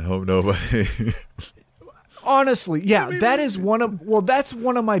 I hope nobody. Honestly, yeah, that's one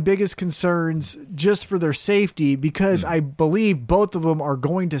of my biggest concerns just for their safety, because I believe both of them are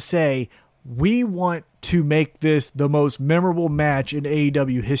going to say, we want to make this the most memorable match in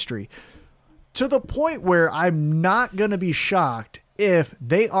AEW history, to the point where I'm not going to be shocked if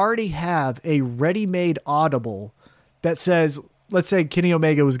they already have a ready-made audible that says, let's say Kenny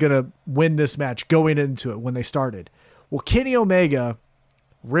Omega was going to win this match going into it when they started. Well, Kenny Omega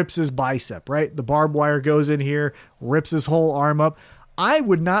rips his bicep, right? The barbed wire goes in here, rips his whole arm up. I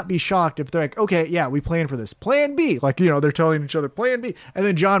would not be shocked if they're like, okay, yeah, we plan for this. Plan B. Like, they're telling each other plan B. And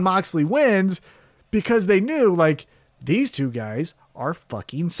then Jon Moxley wins because they knew, like, these two guys are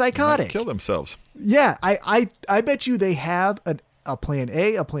fucking psychotic. Might kill themselves. Yeah, I bet you they have a plan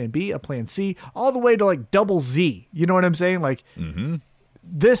A, a plan B, a plan C, all the way to like double Z. You know what I'm saying? Like,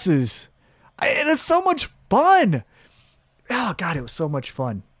 this is, and it's so much fun. Oh God, it was so much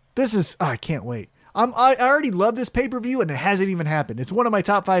fun. This is, I can't wait. I already love this pay-per-view, and it hasn't even happened. It's one of my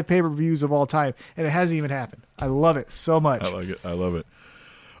top 5 pay-per-views of all time, and it hasn't even happened. I love it so much. I like it. I love it.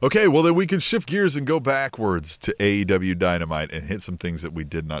 Okay, well then we can shift gears and go backwards to AEW Dynamite and hit some things that we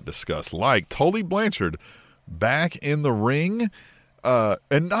did not discuss, like Tully Blanchard back in the ring,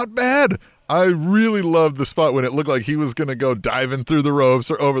 and not bad. I really loved the spot when it looked like he was going to go diving through the ropes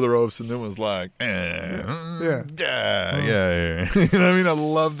or over the ropes, and then was like, yeah. You know what I mean? I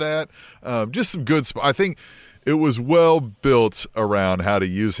love that. Just some good spot. I think it was well built around how to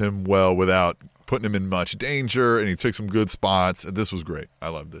use him well without putting him in much danger, and he took some good spots, and this was great. I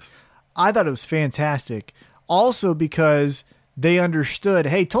loved this. I thought it was fantastic. Also because they understood,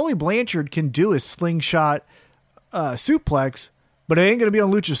 hey, Tully Blanchard can do his slingshot suplex, but it ain't going to be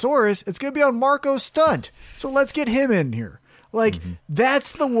on Luchasaurus. It's going to be on Marco's stunt. So let's get him in here. Like,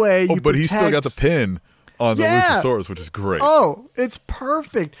 that's the way you but he's still got the pin on the Luchasaurus, which is great. Oh, it's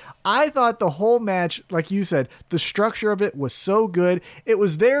perfect. I thought the whole match, like you said, the structure of it was so good. It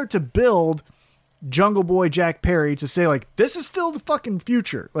was there to build Jungle Boy Jack Perry to say, like, this is still the fucking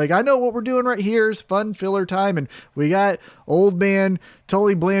future. Like, I know what we're doing right here is fun filler time, and we got old man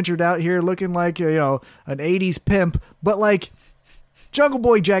Tully Blanchard out here looking like, an 80s pimp, but like, Jungle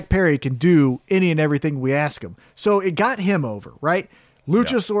Boy Jack Perry can do any and everything we ask him. So it got him over, right?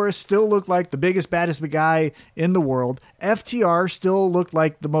 Luchasaurus still looked like the biggest, baddest guy in the world. FTR still looked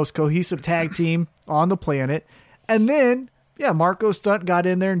like the most cohesive tag team on the planet. And then, Marco Stunt got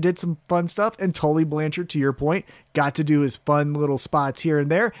in there and did some fun stuff. And Tully Blanchard, to your point, got to do his fun little spots here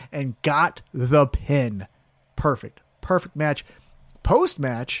and there and got the pin. Perfect match.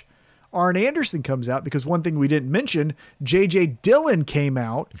 Post-match, Arn Anderson comes out because one thing we didn't mention, J.J. Dillon came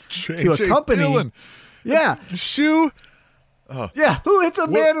out to accompany. Dillon. Yeah. The shoe. Yeah. Who hits a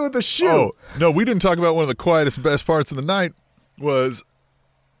man with a shoe? Oh, no, we didn't talk about one of the quietest, best parts of the night was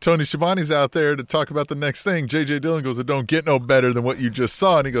Tony Schiavone's out there to talk about the next thing. J.J. Dillon goes, it don't get no better than what you just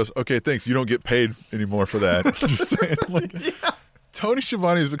saw. And he goes, okay, thanks. You don't get paid anymore for that. Just saying. Like, Tony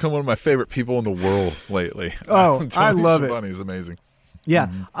Schiavone has become one of my favorite people in the world lately. Oh, I love it. Tony Schiavone is amazing. Yeah.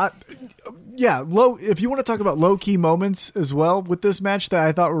 If you want to talk about low-key moments as well with this match that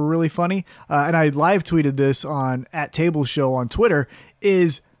I thought were really funny, and I live tweeted this on @TableShow on Twitter,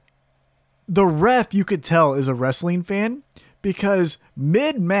 is the ref, you could tell, is a wrestling fan, because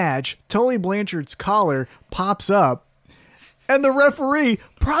mid-match, Tully Blanchard's collar pops up, and the referee,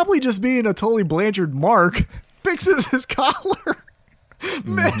 probably just being a Tully Blanchard mark, fixes his collar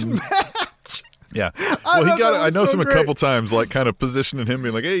mid-match. Yeah. Well, I know him a couple times, like kind of positioning him,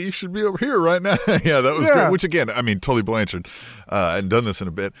 being like, hey, you should be over here right now. Yeah, that was great. Which again, I mean, Tully Blanchard, hadn't done this in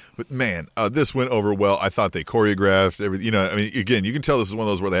a bit, but man, this went over well. I thought they choreographed everything. I mean, again, you can tell this is one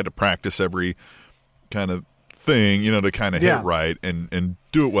of those where they had to practice every kind of thing, to kind of hit it right and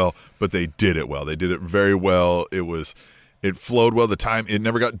do it well, but they did it well. They did it very well. It flowed well. The time, it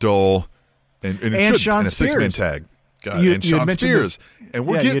never got dull. And it should, Sean in a Spears. 6-man tag. God, and Sean Spears. And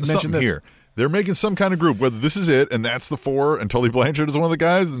we're getting something here. They're making some kind of group, whether this is it, and that's the 4, and Tully Blanchard is one of the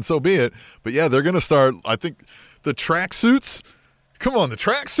guys, and so be it. But yeah, they're going to start, I think, the tracksuits. Come on, the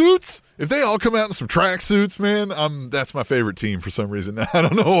tracksuits. If they all come out in some tracksuits, man, that's my favorite team for some reason. I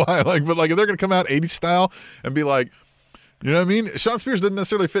don't know why, but if they're going to come out 80s style and be like, you know what I mean? Sean Spears didn't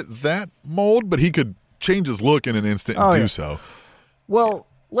necessarily fit that mold, but he could change his look in an instant and do so. Well,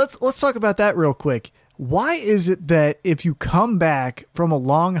 let's talk about that real quick. Why is it that if you come back from a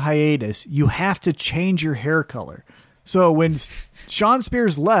long hiatus, you have to change your hair color? So when Sean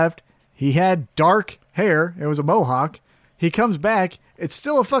Spears left, he had dark hair. It was a mohawk. He comes back. It's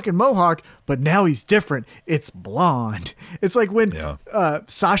still a fucking mohawk, but now he's different. It's blonde. It's like when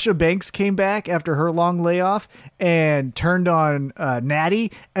Sasha Banks came back after her long layoff and turned on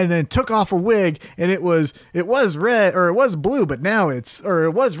Natty and then took off a wig, and it was red, or it was blue, but now it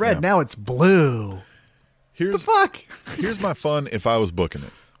was red, now it's blue. The fuck? Here's my fun if I was booking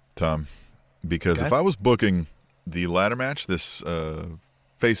it, Tom. Because if I was booking the ladder match, this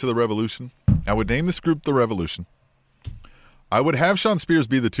Face of the Revolution, I would name this group the Revolution. I would have Sean Spears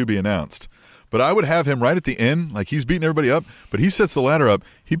be the to be announced, but I would have him right at the end, like he's beating everybody up, but he sets the ladder up.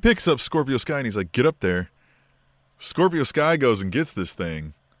 He picks up Scorpio Sky and he's like, get up there. Scorpio Sky goes and gets this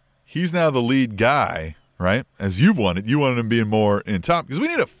thing. He's now the lead guy, right? As you wanted him being more in top, because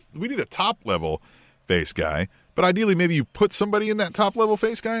we need a top level face guy. But ideally, maybe you put somebody in that top level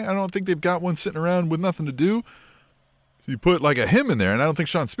face guy. I don't think they've got one sitting around with nothing to do. So you put like a him in there, and I don't think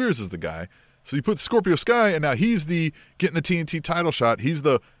Sean Spears is the guy. So you put Scorpio Sky, and now he's getting the TNT title shot. He's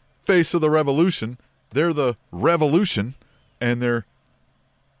the face of the Revolution. They're the Revolution, and they're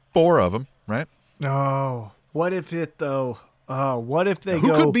 4 of them, right? Oh, what if it though? What if they now,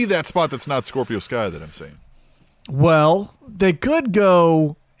 go? Who could be that spot that's not Scorpio Sky that I'm saying? Well, they could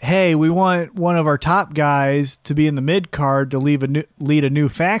go, hey, we want one of our top guys to be in the mid card to lead a new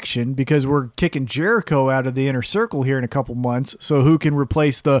faction because we're kicking Jericho out of the inner circle here in a couple months. So who can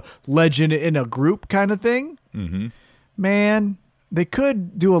replace the legend in a group kind of thing? Mm-hmm. Man, they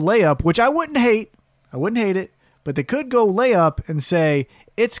could do a layup, which I wouldn't hate. I wouldn't hate it, but they could go layup and say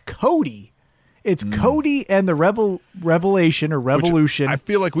it's Cody. It's Cody and the Revelation or Revolution. Which I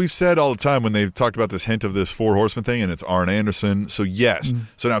feel like we've said all the time when they've talked about this hint of this 4 horseman thing, and it's Arn Anderson. So yes,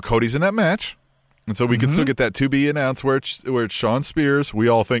 so now Cody's in that match, and so we can still get that to be announced where it's Sean Spears. We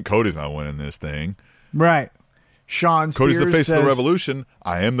all think Cody's not winning this thing, right? Sean Spears Cody's the face says, of the Revolution.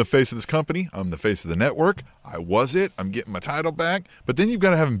 I am the face of this company. I'm the face of the network. I was it. I'm getting my title back. But then you've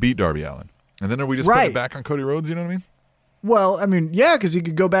got to have him beat Darby Allin, and then are we just putting it back on Cody Rhodes? You know what I mean? Well, I mean, yeah, because he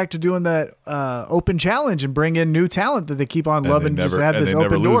could go back to doing that open challenge and bring in new talent that they keep on loving. Just have this open door.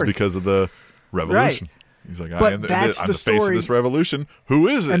 And they never lose because of the Revolution. Right. He's like, I'm the face of this Revolution. Who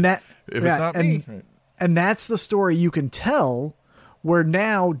is it? If it's not me. Right. And that's the story you can tell where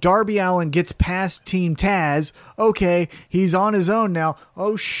now Darby Allin gets past Team Taz. Okay, he's on his own now.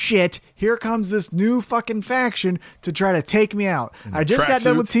 Oh, shit. Here comes this new fucking faction to try to take me out. I just got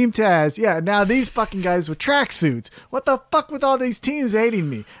done with Team Taz. Yeah, now these fucking guys with tracksuits. What the fuck with all these teams hating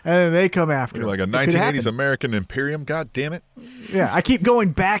me? And then they come after me. Like a 1980s American Imperium. God damn it. Yeah, I keep going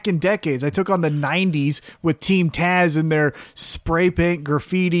back in decades. I took on the 90s with Team Taz and their spray paint,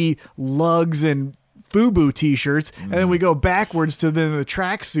 graffiti, lugs, and FUBU t-shirts, and then we go backwards to the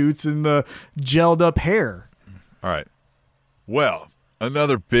tracksuits and the gelled up hair. All right. Well,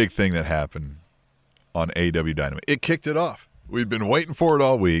 another big thing that happened on AEW Dynamite. It kicked it off. We've been waiting for it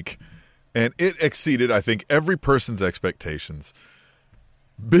all week, and it exceeded, I think, every person's expectations.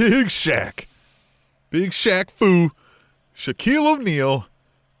 Big Shaq Fu, Shaquille O'Neal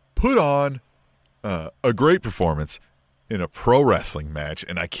put on a great performance in a pro wrestling match,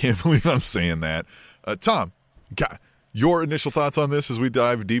 and I can't believe I'm saying that. Tom, your initial thoughts on this as we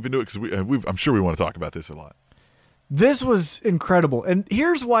dive deep into it? Because I'm sure we want to talk about this a lot. This was incredible. And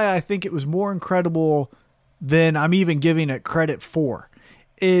here's why I think it was more incredible than I'm even giving it credit for.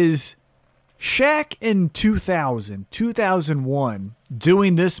 Is Shaq in 2001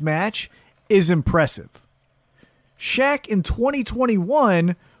 doing this match is impressive. Shaq in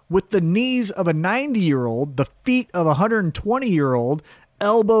 2021 with the knees of a 90-year-old, the feet of a 120-year-old,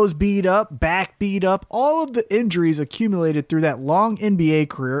 elbows beat up, back beat up, all of the injuries accumulated through that long NBA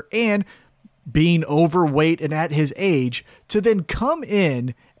career and being overweight and at his age, to then come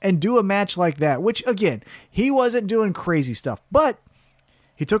in and do a match like that, which again, he wasn't doing crazy stuff, but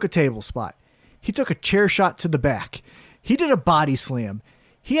he took a table spot. He took a chair shot to the back. He did a body slam.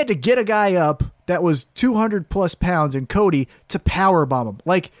 He had to get a guy up that was 200 plus pounds in Cody to powerbomb him.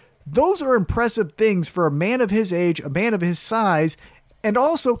 Like, those are impressive things for a man of his age, a man of his size. And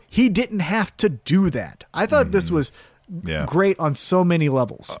also, he didn't have to do that. I thought this was great on so many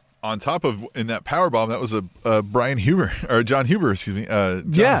levels. On top of, in that powerbomb, that was a Brian Huber, or John Huber, excuse me.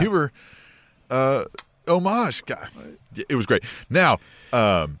 John Huber homage. God, it was great. Now,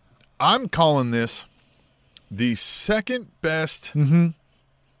 I'm calling this the second best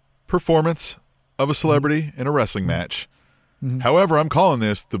performance of a celebrity in a wrestling match. However, I'm calling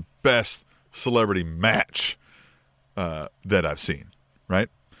this the best celebrity match that I've seen. Right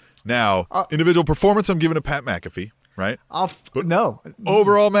now, individual performance, I'm giving it Pat McAfee. Right?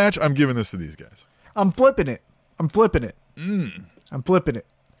 Overall match, I'm giving this to these guys. I'm flipping it. I'm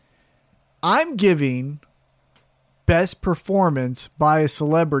giving best performance by a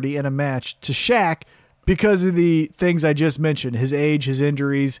celebrity in a match to Shaq because of the things I just mentioned, his age, his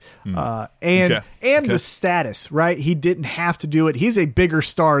injuries, and the status, right? He didn't have to do it. He's a bigger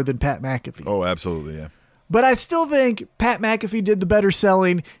star than Pat McAfee. Oh, absolutely, yeah. But I still think Pat McAfee did the better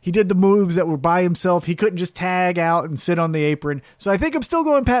selling. He did the moves that were by himself. He couldn't just tag out and sit on the apron. So I think I'm still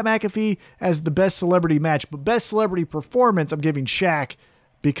going Pat McAfee as the best celebrity match. But best celebrity performance, I'm giving Shaq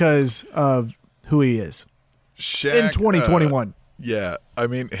because of who he is. Shaq, in 2021. Yeah. I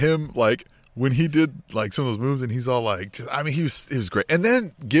mean, him, like, when he did, like, some of those moves and he's all like, he was great. And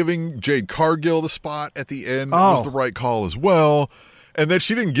then giving Jade Cargill the spot at the end was the right call as well. And then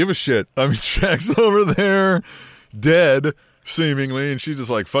she didn't give a shit. I mean, Shaq's over there, dead, seemingly, and she's just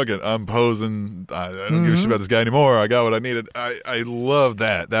like, fuck it, I'm posing. I don't give a shit about this guy anymore. I got what I needed. I love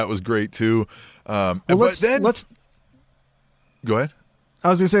that. That was great, too. Let's go ahead. I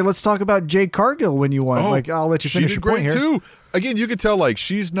was going to say, let's talk about Jade Cargill when you won. I'll let you finish your point here. She did great, too. Again, you could tell, like,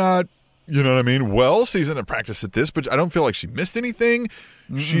 she's not, you know what I mean, well seasoned in practice at this, but I don't feel like she missed anything.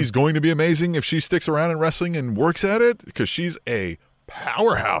 She's going to be amazing if she sticks around in wrestling and works at it, because she's a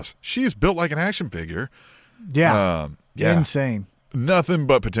powerhouse. She's built like an action figure. Yeah. Insane. Nothing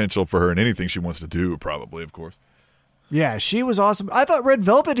but potential for her in anything she wants to do, probably, of course. Yeah, she was awesome. I thought Red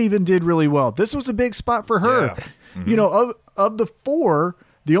Velvet even did really well. This was a big spot for her. Yeah. Mm-hmm. You know, of the four,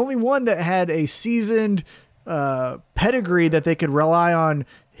 the only one that had a seasoned pedigree that they could rely on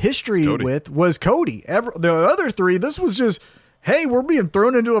history with was Cody. The other three, this was just, hey, we're being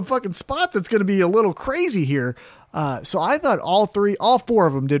thrown into a fucking spot that's going to be a little crazy here. So I thought all four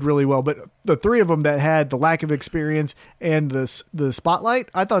of them did really well, but the three of them that had the lack of experience and the spotlight,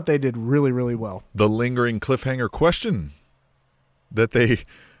 I thought they did really, really well. The lingering cliffhanger question that they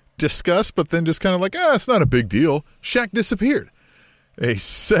discussed, but then just kind of like, it's not a big deal. Shaq disappeared. A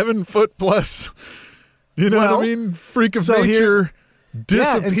 7-foot plus, you know what I mean? Freak of nature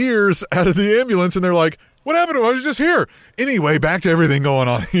disappears out of the ambulance, and they're like, what happened to him? I was just here. Anyway, back to everything going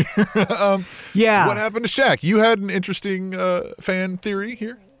on here. What happened to Shaq? You had an interesting fan theory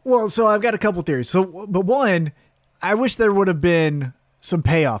here. Well, so I've got a couple theories. But one, I wish there would have been some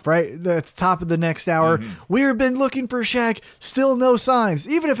payoff, right? At the top of the next hour. Mm-hmm. We've been looking for Shaq. Still no signs.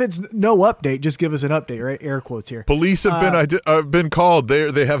 Even if it's no update, just give us an update, right? Air quotes here. Police have been called.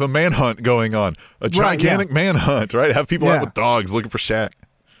 They have a manhunt going on. A gigantic manhunt, right? Have people out with dogs looking for Shaq.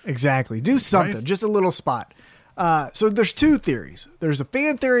 Exactly. Do something. Just a little spot. So there's two theories. There's a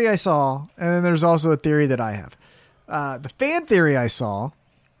fan theory I saw, and then there's also a theory that I have. The fan theory I saw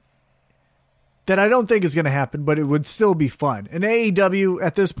that I don't think is going to happen, but it would still be fun. In AEW,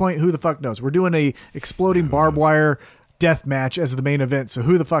 at this point, who the fuck knows? We're doing a exploding barbed wire death match as the main event, so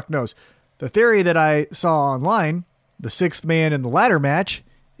who the fuck knows? The theory that I saw online, the sixth man in the ladder match,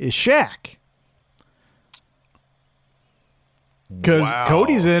 is Shaq. Because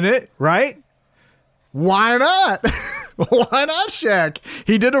Cody's in it, right? Why not? Why not Shaq?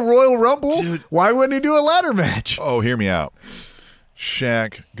 He did a Royal Rumble. Dude. Why wouldn't he do a ladder match? Oh, hear me out.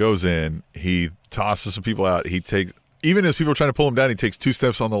 Shaq goes in. He tosses some people out. He takes, even as people are trying to pull him down, he takes 2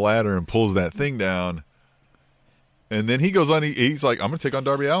 steps on the ladder and pulls that thing down. And then he goes on. He's like, "I'm going to take on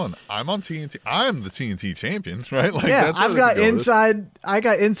Darby Allin. I'm on TNT. I'm the TNT champion, right?" Like, yeah, I've got inside. I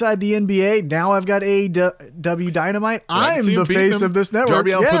got inside the NBA. Now I've got AEW Dynamite. I'm the face of this network.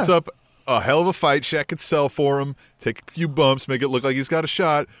 Darby Allin puts up a hell of a fight. Shaq could sell for him, take a few bumps, make it look like he's got a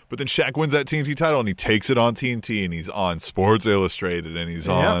shot. But then Shaq wins that TNT title, and he takes it on TNT, and he's on Sports Illustrated, and he's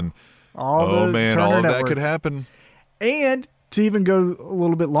on. All of that could happen. And to even go a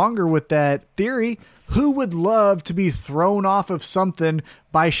little bit longer with that theory. Who would love to be thrown off of something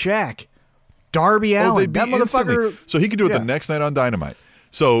by Shaq? Darby Allin. That motherfucker. Instantly. So he could do it the next night on Dynamite.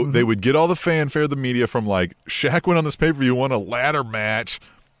 So they would get all the fanfare, the media from like, Shaq went on this pay-per-view, won a ladder match.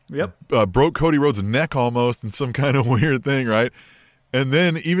 Yep. Broke Cody Rhodes' neck almost in some kind of weird thing, right? And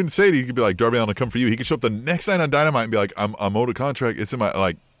then even Sadie, he could be like, Darby Allin will come for you. He could show up the next night on Dynamite and be like, I'm owed a contract. It's in my,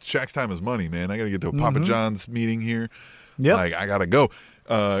 like, Shaq's time is money, man. I got to get to a Papa John's meeting here. Yep. Like, I got to go.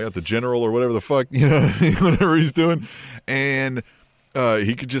 I got the general or whatever the fuck, you know, whatever he's doing. And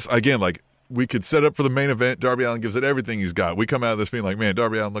he could just, again, like, we could set up for the main event. Darby Allin gives it everything he's got. We come out of this being like, man,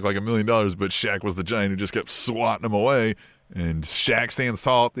 Darby Allin looked like $1 million, but Shaq was the giant who just kept swatting him away. And Shaq stands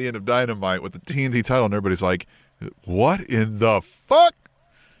tall at the end of Dynamite with the TNT title, and everybody's like, what in the fuck?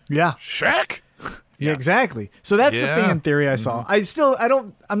 Yeah. Shaq? Yeah, exactly. So that's the fan theory I saw.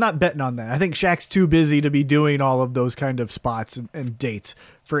 I'm not betting on that. I think Shaq's too busy to be doing all of those kind of spots and dates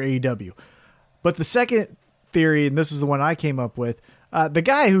for AEW. But the second theory, and this is the one I came up with, the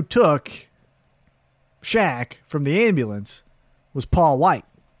guy who took Shaq from the ambulance was Paul White.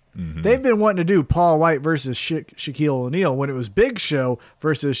 They've been wanting to do Paul White versus Shaquille O'Neal when it was Big Show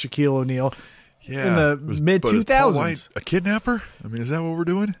versus Shaquille O'Neal in the mid-2000s. A kidnapper? I mean, is that what we're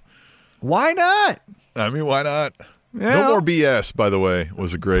doing? Why not? I mean, why not? Yeah. No More BS, by the way,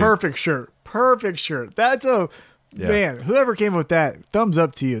 was a great... Perfect shirt. That's a... Yeah. Man, whoever came up with that, thumbs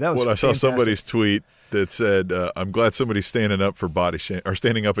up to you. That was I saw fantastic. somebody's tweet that said, "I'm glad somebody's standing up for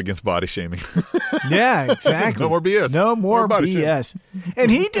standing up against body shaming." Yeah, exactly. No more BS. No more BS.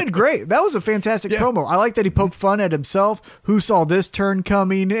 And he did great. That was a fantastic promo. I like that he poked fun at himself. Who saw this turn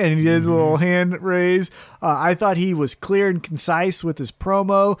coming? And he did a little hand raise. I thought he was clear and concise with his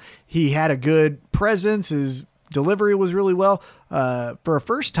promo. He had a good presence. His delivery was really well. For a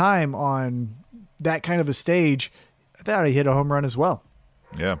first time on that kind of a stage, I thought he hit a home run as well.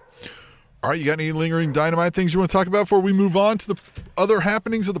 Yeah. All right, you got any lingering Dynamite things you want to talk about before we move on to the other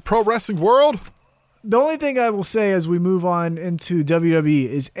happenings of the pro wrestling world? The only thing I will say as we move on into WWE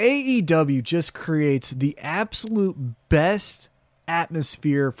is AEW just creates the absolute best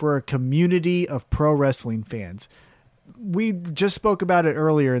atmosphere for a community of pro wrestling fans. We just spoke about it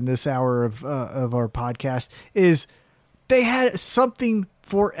earlier in this hour of our podcast, is they had something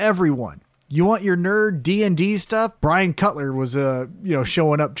for everyone. You want your nerd D&D stuff? Brian Cutler was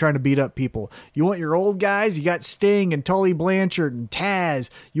showing up trying to beat up people. You want your old guys? You got Sting and Tully Blanchard and Taz.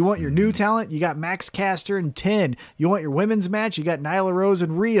 You want your new talent? You got Max Caster and Tin. You want your women's match? You got Nyla Rose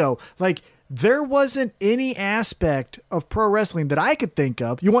and Rio. Like, there wasn't any aspect of pro wrestling that I could think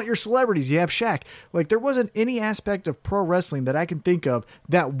of. You want your celebrities? You have Shaq. Like, there wasn't any aspect of pro wrestling that I can think of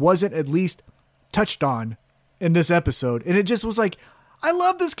that wasn't at least touched on in this episode. And it just was like, I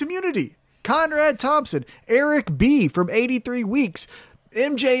love this community. Conrad Thompson, Eric B. from 83 Weeks,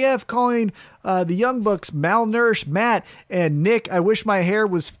 MJF calling the Young Bucks malnourished Matt, and Nick, I wish my hair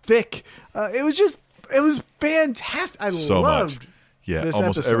was thick. It was fantastic. I loved much. Yeah, this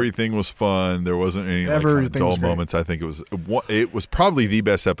almost episode. Everything was fun. There wasn't any kind of dull moments. I think it was probably the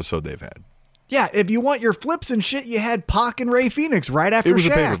best episode they've had. Yeah, if you want your flips and shit, you had Pac and Ray Phoenix right after Shaq. It was a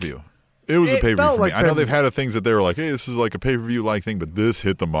pay-per-view. It was a pay-per-view for me. Like I know they've had things that they were like, hey, this is like a pay-per-view like thing, but this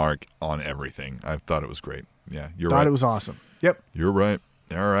hit the mark on everything. I thought it was great. Yeah, you're right. Thought it was awesome. Yep. You're right.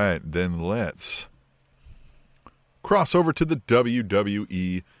 All right, then let's cross over to the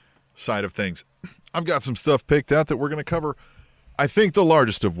WWE side of things. I've got some stuff picked out that we're going to cover. I think the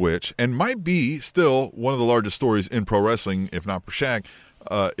largest of which, and might be still one of the largest stories in pro wrestling, if not for Shaq,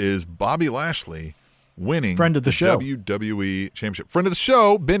 is Bobby Lashley winning friend of the show WWE Championship. Friend of the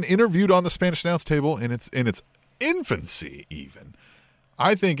show, been interviewed on the Spanish Announce Table in its infancy, even.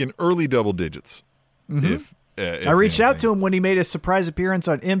 I think in early double digits. If I reached out to him when he made a surprise appearance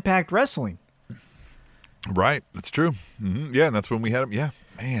on Impact Wrestling. Right, that's true. Yeah, and that's when we had him. Yeah,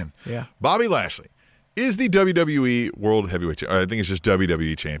 man. Yeah. Bobby Lashley is the WWE World Heavyweight Champion. I think it's just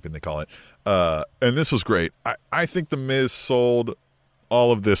WWE Champion, they call it. And this was great. I think The Miz sold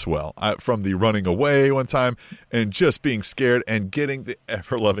all of this well, from the running away one time and just being scared and getting the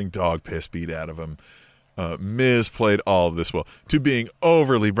ever-loving dog piss beat out of him. Miz played all of this well, to being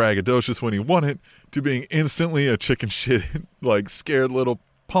overly braggadocious when he won it, to being instantly a chicken shit, like scared little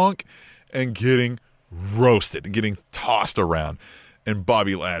punk, and getting roasted and getting tossed around. And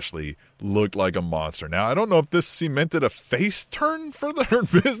Bobby Lashley looked like a monster. Now, I don't know if this cemented a face turn for their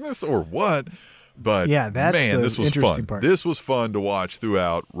business or what, but yeah, that's this was fun. Part. This was fun to watch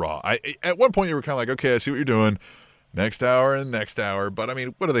throughout Raw. At one point, you were kind of like, okay, I see what you're doing. Next hour and next hour. But, I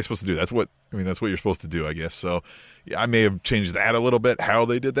mean, what are they supposed to do? That's what you're supposed to do, I guess. So, yeah, I may have changed that a little bit, how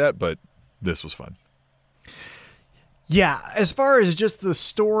they did that, but this was fun. Yeah, as far as just the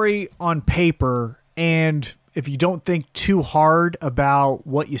story on paper, and if you don't think too hard about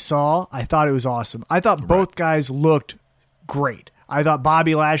what you saw, I thought it was awesome. I thought both guys looked great. I thought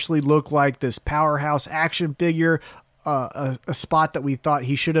Bobby Lashley looked like this powerhouse action figure, a spot that we thought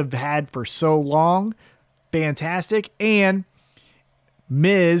he should have had for so long. Fantastic. And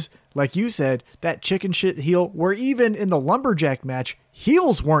Miz, like you said, that chicken shit heel, where even in the lumberjack match,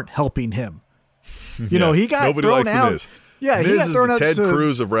 heels weren't helping him. You know, he got nobody thrown likes out. The Miz. Yeah, Miz he got is thrown the out. Ted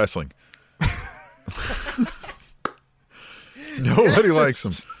Cruz of wrestling. Nobody likes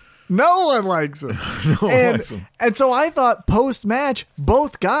him. No one likes him. And so I thought post-match,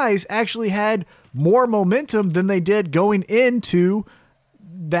 both guys actually had more momentum than they did going into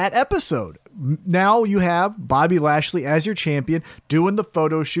that episode. Now you have Bobby Lashley as your champion doing the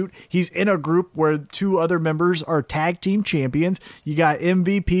photo shoot. He's in a group where two other members are tag team champions. You got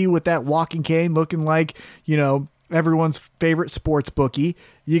MVP with that walking cane looking like, everyone's favorite sports bookie.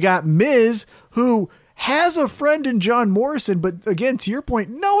 You got Miz, who has a friend in John Morrison, but again, to your point,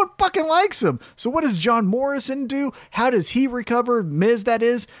 no one fucking likes him. So what does John Morrison do? How does he recover? Miz, that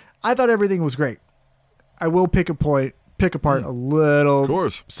is. I thought everything was great. I will pick apart a little, of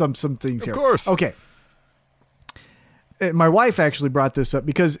course, some things here. Of course. Okay. My wife actually brought this up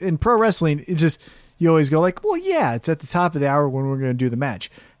because in pro wrestling, you always go like, well, yeah, it's at the top of the hour when we're going to do the match.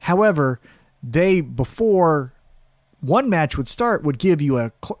 However, they, before one match would start, would give you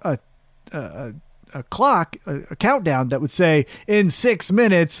a clock, a countdown that would say, in 6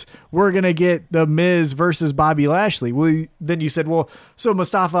 minutes, we're going to get The Miz versus Bobby Lashley. Well, then you said, well, so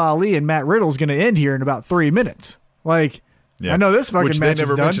Mustafa Ali and Matt Riddle's going to end here in about 3 minutes. Like, yeah. I know this fucking match is done. Which they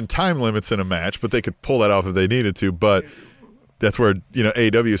never mentioned time limits in a match, but they could pull that off if they needed to. But that's where,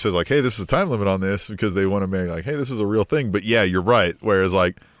 AEW says like, hey, this is a time limit on this because they want to make like, hey, this is a real thing. But yeah, you're right. Whereas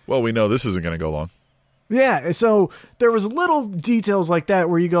like, well, we know this isn't going to go long. Yeah. So there was little details like that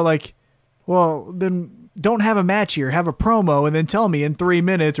where you go like, well, then don't have a match here, have a promo and then tell me in 3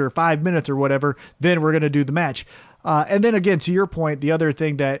 minutes or 5 minutes or whatever, then we're going to do the match. And then again, to your point, the other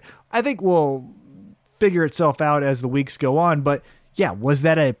thing that I think will figure itself out as the weeks go on. But yeah, was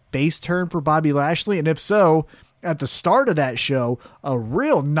that a face turn for Bobby Lashley? And if so, at the start of that show, a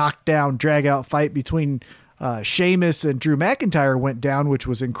real knockdown, drag out fight between Sheamus and Drew McIntyre went down, which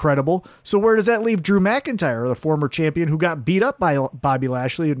was incredible. So where does that leave Drew McIntyre, the former champion who got beat up by Bobby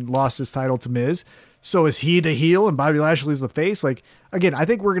Lashley and lost his title to Miz? So is he the heel and Bobby Lashley's the face? Like, again, I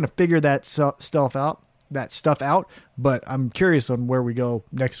think we're going to figure that stuff out, but I'm curious on where we go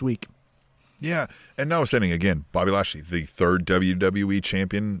next week. Yeah, and notwithstanding, again, Bobby Lashley, the third WWE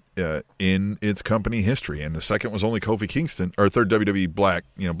champion in its company history, and the second was only Kofi Kingston, or third WWE black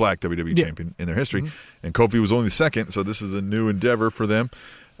WWE champion in their history, and Kofi was only the second, so this is a new endeavor for them.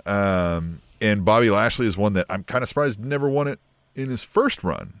 And Bobby Lashley is one that I'm kind of surprised never won it in his first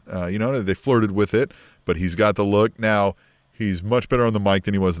run. They flirted with it, but he's got the look. Now, he's much better on the mic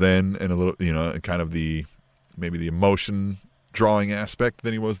than he was then, and a little, kind of maybe the emotion drawing aspect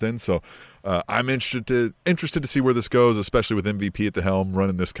than he was then. So I'm interested to see where this goes, especially with MVP at the helm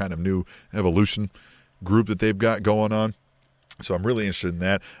running this kind of new evolution group that they've got going on. So I'm really interested in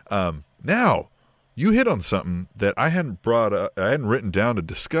that. Now you hit on something that I hadn't written down to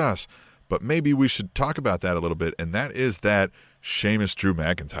discuss, but maybe we should talk about that a little bit. And that is that Sheamus Drew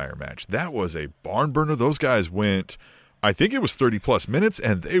McIntyre match. That was a barn burner. Those guys went, I think it was 30 plus minutes,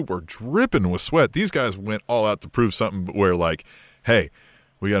 and they were dripping with sweat. These guys went all out to prove something where like, hey,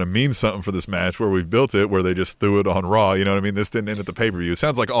 we got to mean something for this match where we've built it, where they just threw it on Raw. You know what I mean? This didn't end at the pay-per-view. It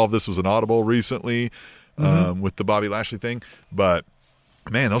sounds like all of this was an audible recently with the Bobby Lashley thing. But,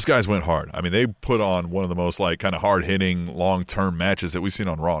 man, those guys went hard. I mean, they put on one of the most like kind of hard-hitting, long-term matches that we've seen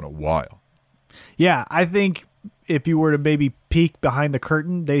on Raw in a while. Yeah, I think if you were to maybe peek behind the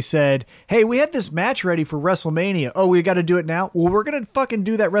curtain, they said, hey, we had this match ready for WrestleMania. Oh, we got to do it now? Well, we're going to fucking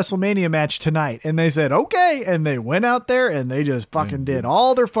do that WrestleMania match tonight. And they said, okay. And they went out there and they just fucking did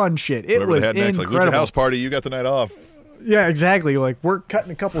all their fun shit. It was incredible. Like, Lucha House Party, you got the night off. Yeah, exactly. Like, we're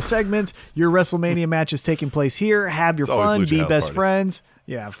cutting a couple segments. Your WrestleMania match is taking place here. Have your fun. Be best friends.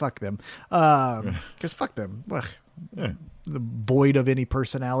 Yeah, fuck them. Because fuck them. Yeah. The void of any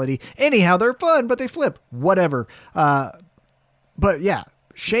personality. Anyhow, they're fun, but they flip. Whatever. But yeah,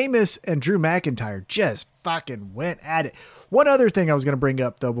 Sheamus and Drew McIntyre just fucking went at it. One other thing I was going to bring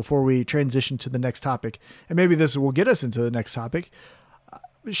up, though, before we transition to the next topic, and maybe this will get us into the next topic.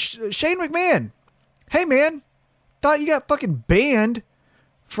 Shane McMahon. Hey, man. Thought you got fucking banned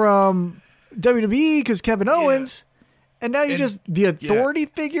from WWE because Kevin Owens. And now you're just the authority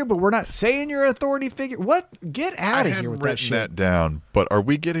figure, but we're not saying you're an authority figure. What? Get out of here with that shit. I hadn't written that down, but are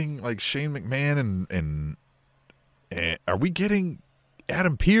we getting like Shane McMahon and are we getting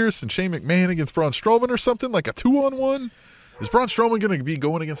Adam Pearce and Shane McMahon against Braun Strowman or something? Like a 2-on-1? Is Braun Strowman going to be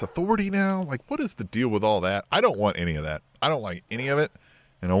going against authority now? Like, what is the deal with all that? I don't want any of that. I don't like any of it,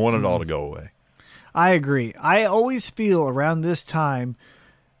 and I want it all to go away. I agree. I always feel around this time,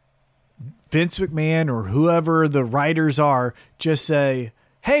 Vince McMahon or whoever the writers are just say,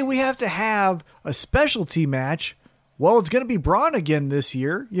 hey, we have to have a specialty match. Well, it's going to be Braun again this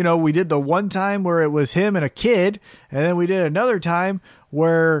year. We did the one time where it was him and a kid, and then we did another time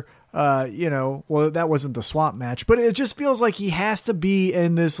where, that wasn't the swamp match, but it just feels like he has to be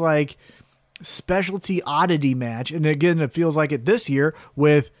in this like specialty oddity match. And again, it feels like it this year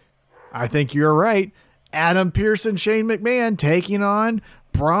with, I think you're right, Adam Pearce and Shane McMahon taking on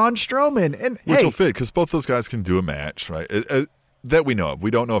Braun Strowman. And which will fit because both those guys can do a match, right? That we know of.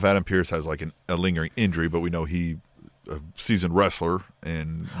 We don't know if Adam Pearce has like a lingering injury, but we know he a seasoned wrestler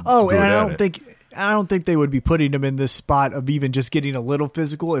and I don't think they would be putting him in this spot of even just getting a little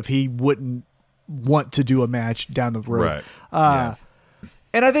physical if he wouldn't want to do a match down the road. Right.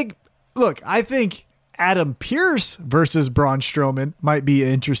 And I think Adam Pearce versus Braun Strowman might be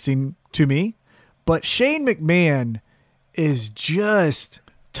interesting to me, but Shane McMahon is just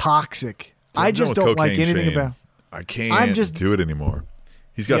toxic. I just don't like anything Shane. about. I can't do it anymore.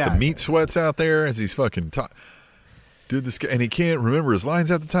 He's got the meat sweats out there as he's fucking dude, this guy, and he can't remember his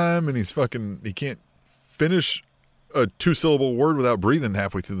lines at the time, and he can't finish a 2-syllable word without breathing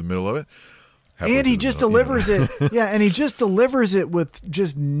halfway through the middle of it. And he just delivers it. Yeah, and he just delivers it with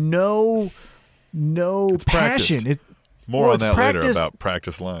just no passion. More on that later about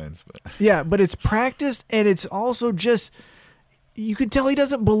practice lines. But. Yeah, but it's practiced, and it's also just, you can tell he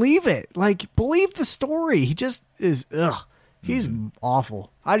doesn't believe it. Like, believe the story. He just is, he's awful.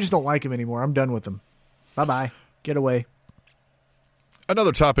 I just don't like him anymore. I'm done with him. Bye-bye. Get away.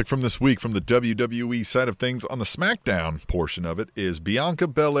 Another topic from this week from the WWE side of things on the SmackDown portion of it is Bianca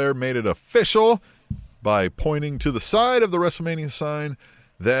Belair made it official by pointing to the side of the WrestleMania sign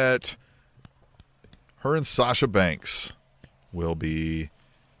that her and Sasha Banks will be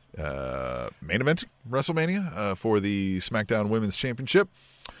main eventing WrestleMania for the SmackDown Women's Championship.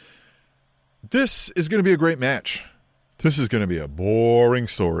 This is going to be a great match. This is going to be a boring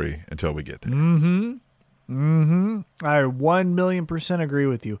story until we get there. I 1,000,000% agree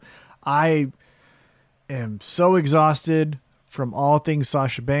with you. I am so exhausted from all things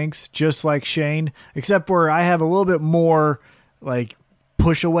Sasha Banks, just like Shane, except for I have a little bit more like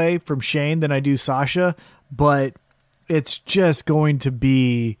push away from Shane than I do Sasha, but it's just going to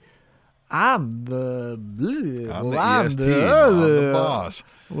be I'm the boss.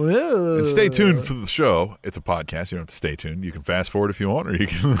 And stay tuned for the show. It's a podcast. You don't have to stay tuned. You can fast forward if you want, or you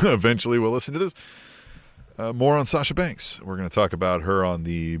can eventually will listen to this. More on Sasha Banks. We're going to talk about her on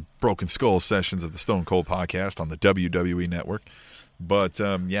the Broken Skull sessions of the Stone Cold podcast on the WWE Network. But,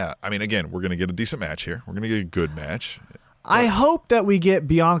 again, we're going to get a decent match here. We're going to get a good match. I hope that we get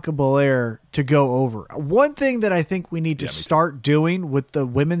Bianca Belair to go over. One thing that I think we need to start doing with the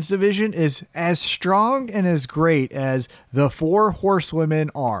women's division is as strong and as great as the 4 horsewomen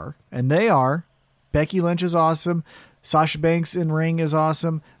are, and they are. Becky Lynch is awesome. Sasha Banks in ring is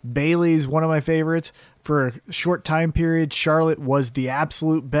awesome. Bayley's one of my favorites. For a short time period, Charlotte was the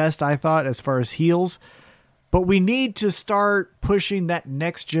absolute best, I thought, as far as heels. But we need to start pushing that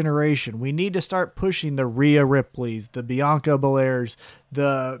next generation. We need to start pushing the Rhea Ripleys, the Bianca Belairs,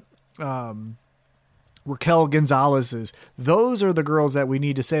 the Raquel Gonzalez's. Those are the girls that we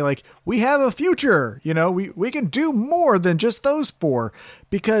need to say, like, we have a future. You know, we can do more than just those 4.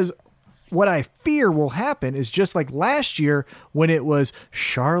 Because what I fear will happen is just like last year when it was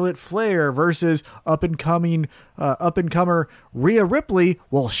Charlotte Flair versus up-and-comer Rhea Ripley.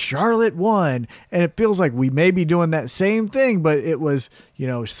 Well, Charlotte won, and it feels like we may be doing that same thing, but it was,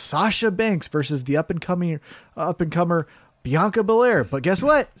 Sasha Banks versus the up-and-comer Bianca Belair. But guess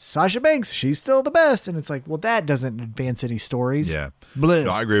what? Sasha Banks, she's still the best, and it's like, well, that doesn't advance any stories. Yeah, Bleh.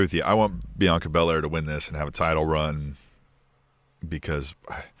 No, I agree with you. I want Bianca Belair to win this and have a title run because.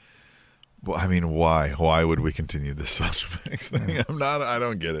 Well, I mean, why? Why would we continue this Sasha Banks thing? I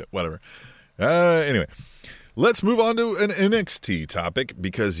don't get it. Whatever. Anyway, let's move on to an NXT topic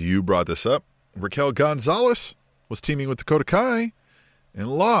because you brought this up. Raquel Gonzalez was teaming with Dakota Kai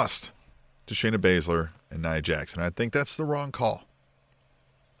and lost to Shayna Baszler and Nia Jax. I think that's the wrong call.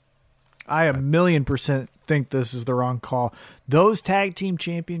 I 1,000,000% think this is the wrong call. Those tag team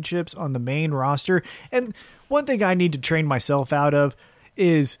championships on the main roster. And one thing I need to train myself out of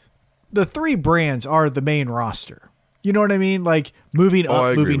is the 3 brands are the main roster. You know what I mean? Like moving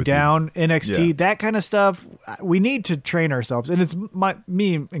up, moving down, you. NXT, that kind of stuff. We need to train ourselves, and it's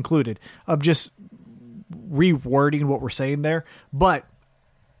me included, of just rewording what we're saying there. But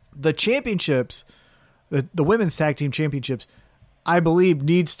the championships, the women's tag team championships, I believe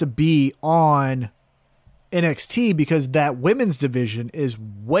needs to be on NXT because that women's division is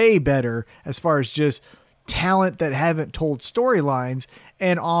way better as far as just talent that haven't told storylines.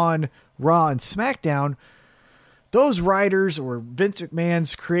 And on Raw and SmackDown, those writers or Vince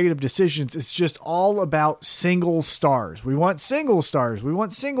McMahon's creative decisions, it's just all about single stars. We want single stars.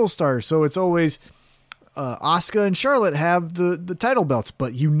 So it's always Asuka and Charlotte have the title belts,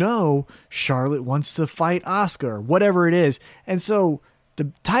 but Charlotte wants to fight Asuka or whatever it is. And so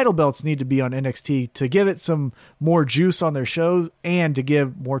the title belts need to be on NXT to give it some more juice on their show and to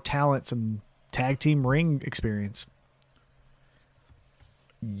give more talent some tag team ring experience.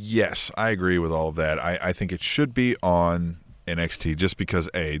 Yes, I agree with all of that. I think it should be on NXT just because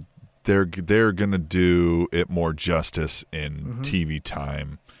they're going to do it more justice in TV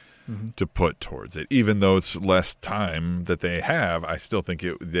time to put towards it. Even though it's less time that they have, I still think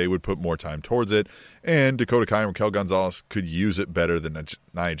they would put more time towards it. And Dakota Kai and Raquel Gonzalez could use it better than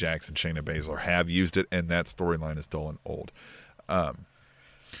Nia Jax and Shayna Baszler have used it, and that storyline is dull and old. Now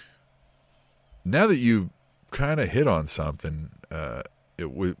that you kind of hit on something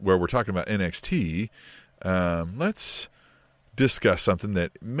where we're talking about NXT, let's discuss something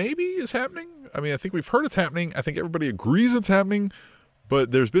that maybe is happening. I mean, I think we've heard it's happening. I think everybody agrees it's happening,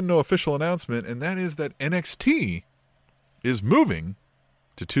 but there's been no official announcement, and that is that NXT is moving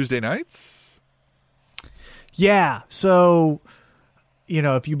to Tuesday nights. Yeah. So,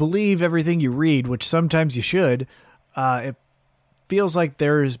 if you believe everything you read, which sometimes you should, it feels like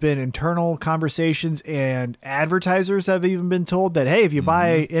there's been internal conversations, and advertisers have even been told that, hey, if you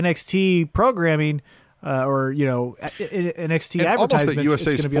buy NXT programming or NXT and advertisements, almost that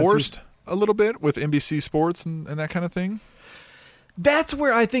USA's it's gonna be forced a little bit with NBC Sports and that kind of thing. That's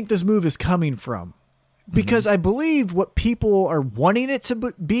where I think this move is coming from, because I believe what people are wanting it to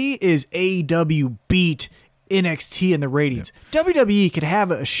be is AEW beat NXT in the ratings. Yeah. WWE could have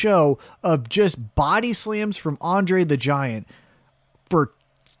a show of just body slams from Andre the Giant for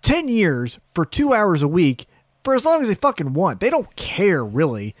 10 years for 2 hours a week for as long as they fucking want. They don't care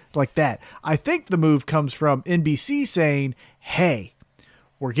really like that. I think the move comes from NBC saying, hey,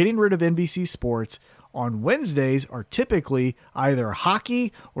 we're getting rid of NBC Sports. On Wednesdays are typically either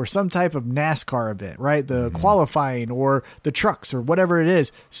hockey or some type of NASCAR event, right? The qualifying or the trucks or whatever it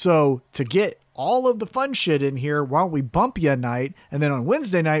is. So to get all of the fun shit in here, why don't we bump you a night? And then on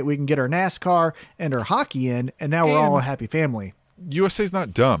Wednesday night, we can get our NASCAR and our hockey in. And now we're all a happy family. USA's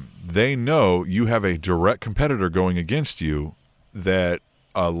not dumb. They know you have a direct competitor going against you that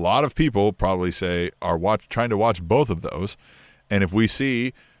a lot of people probably say are trying to watch both of those. And if we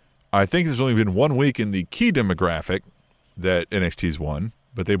see, I think there's only been 1 week in the key demographic that NXT's won,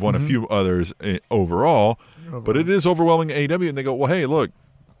 but they've won a few others overall. But it is overwhelming AEW, and they go, well, hey, look,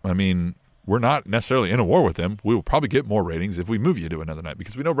 I mean, we're not necessarily in a war with them. We will probably get more ratings if we move you to another night,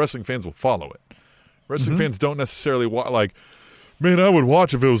 because we know wrestling fans will follow it. Wrestling fans don't necessarily like, man, I would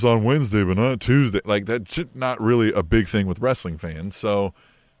watch if it was on Wednesday, but not Tuesday. Like, that's not really a big thing with wrestling fans. So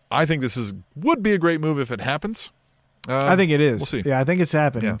I think this would be a great move if it happens. I think it is. We'll see. Yeah, I think it's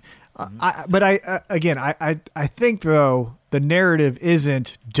happening. Yeah. I think though the narrative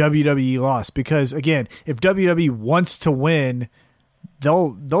isn't WWE lost, because again, if WWE wants to win,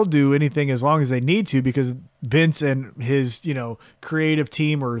 they'll do anything as long as they need to, because Vince and his creative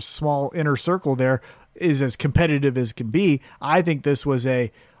team or small inner circle there is as competitive as can be. I think this was well,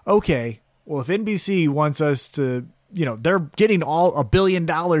 if NBC wants us to, they're getting all $1 billion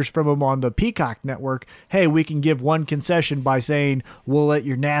from them on the Peacock network. Hey, we can give one concession by saying we'll let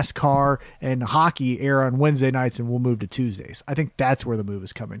your NASCAR and hockey air on Wednesday nights and we'll move to Tuesdays. I think that's where the move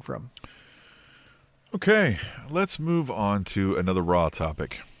is coming from. Okay, let's move on to another Raw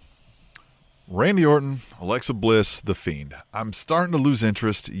topic. Randy Orton, Alexa Bliss, The Fiend. I'm starting to lose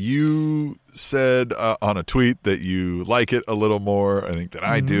interest. You said on a tweet that you like it a little more, I think, than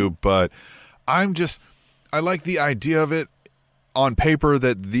I do, but I like the idea of it on paper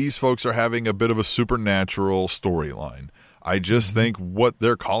that these folks are having a bit of a supernatural storyline. I just think what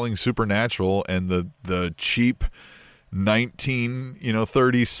they're calling supernatural and the cheap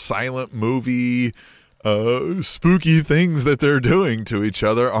 1930s silent movie spooky things that they're doing to each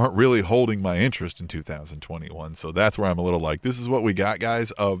other aren't really holding my interest in 2021. So that's where I'm a little like, this is what we got,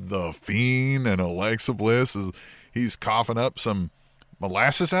 guys, of The Fiend and Alexa Bliss. He's coughing up some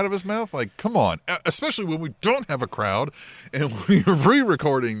molasses out of his mouth. Like, come on, especially when we don't have a crowd and we're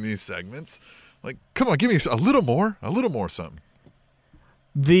re-recording these segments. Like, come on, give me a little more something.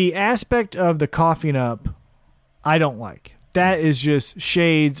 The aspect of the coughing up, I don't like. That is just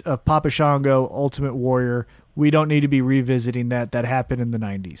shades of Papa Shango, Ultimate Warrior. We don't need to be revisiting that. That happened in the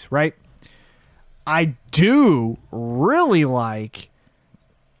 90s, right? I do really like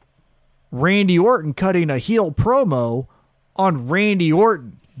Randy Orton cutting a heel promo on Randy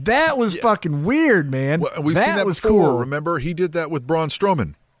Orton. That was fucking weird, man. Well, we've seen that before. Cool. Remember, he did that with Braun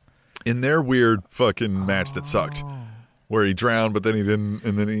Strowman in their weird fucking match that sucked, where he drowned, but then he didn't,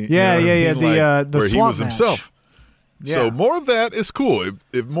 and then he the where he was match. himself. Yeah. So more of that is cool.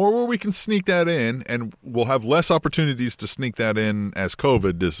 If more where we can sneak that in, and we'll have less opportunities to sneak that in as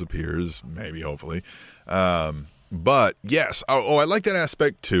COVID disappears, maybe, hopefully. But yes, I like that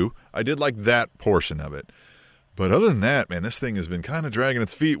aspect too. I did like that portion of it. But other than that, man, this thing has been kind of dragging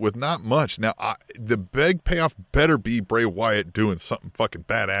its feet with not much. Now, the big payoff better be Bray Wyatt doing something fucking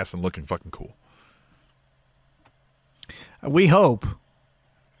badass and looking fucking cool. We hope.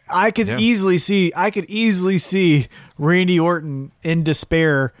 I could easily see Randy Orton in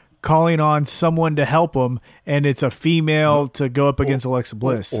despair calling on someone to help them, and it's a female to go up against Alexa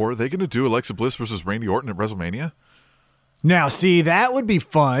Bliss. Or are they going to do Alexa Bliss versus Randy Orton at WrestleMania? Now, see, that would be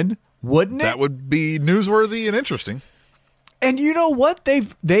fun, wouldn't it? That would be newsworthy and interesting. And you know what?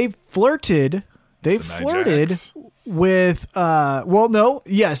 They've flirted. They've flirted Jax. with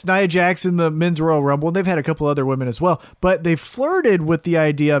Nia Jax in the Men's Royal Rumble, and they've had a couple other women as well. But they flirted with the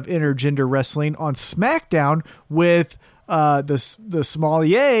idea of intergender wrestling on SmackDown with the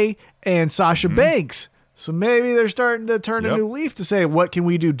Sommelier and Sasha Banks. So maybe they're starting to turn a new leaf to say, what can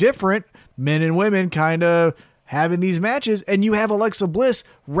we do different? Men and women kind of having these matches, and you have Alexa Bliss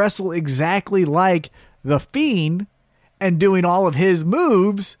wrestle exactly like The Fiend and doing all of his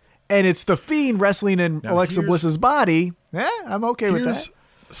moves, and it's The Fiend wrestling in Alexa Bliss's body. I'm okay with that.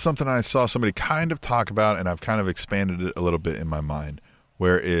 Something I saw somebody kind of talk about, and I've kind of expanded it a little bit in my mind,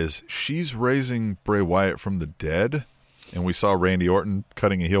 whereas she's raising Bray Wyatt from the dead, and we saw Randy Orton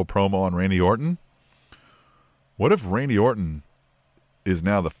cutting a heel promo on Randy Orton. What if Randy Orton is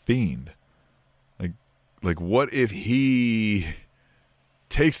now The Fiend? Like, what if he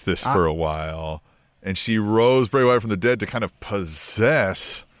takes this for a while and she rose Bray Wyatt from the dead to kind of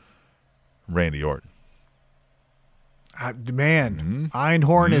possess Randy Orton?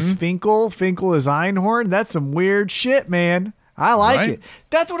 Einhorn is Finkel. Finkel is Einhorn. That's some weird shit, man. I like it.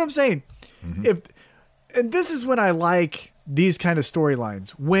 That's what I'm saying. And this is when I like these kind of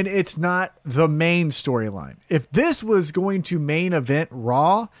storylines, when it's not the main storyline. If this was going to main event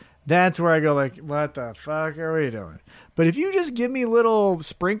Raw, that's where I go like, what the fuck are we doing? But if you just give me little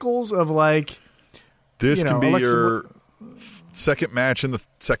sprinkles of like, this can be your second match in the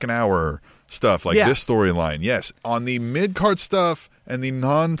second hour stuff, like this storyline. Yes, on the mid-card stuff and the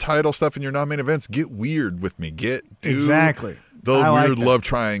non-title stuff in your non-main events, get weird with me. Do exactly the weird love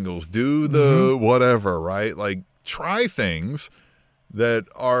triangles. Do the whatever, right? Like, try things that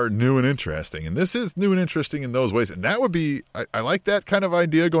are new and interesting. And this is new and interesting in those ways. And that would be, I like that kind of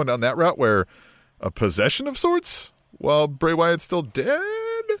idea, going down that route where a possession of sorts while Bray Wyatt's still dead.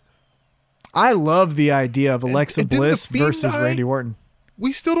 I love the idea of Alexa Bliss versus die? Randy Orton.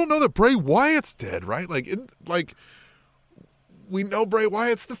 We still don't know that Bray Wyatt's dead, right? We know Bray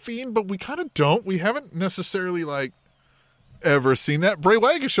Wyatt's the Fiend, but we kind of don't. We haven't necessarily ever seen that. Bray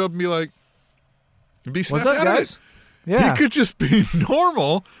Wyatt could show up and be like, be snapped out of it. Yeah. He could just be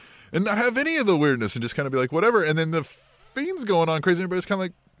normal and not have any of the weirdness and just kind of be like, whatever. And then the Fiend's going on crazy. Everybody's kind of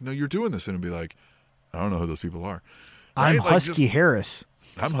like, no, you're doing this. And it'd be like, I don't know who those people are. Right? I'm Husky Harris.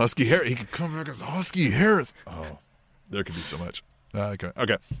 I'm Husky Harris. He could come back as Husky Harris. Oh, there could be so much.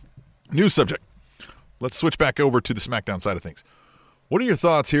 Okay. New subject. Let's switch back over to the SmackDown side of things. What are your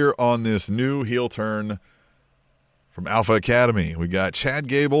thoughts here on this new heel turn from Alpha Academy? We got Chad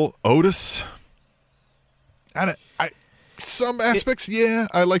Gable, Otis. Some aspects,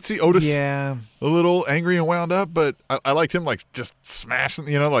 I like to see Otis a little angry and wound up, but I liked him just smashing,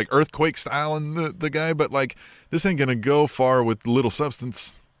 earthquake styling the guy, but this ain't gonna go far with little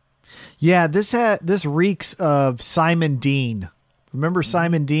substance. Yeah, this reeks of Simon Dean. Remember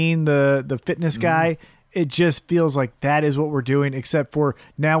Simon Dean, the fitness guy? It just feels like that is what we're doing, except for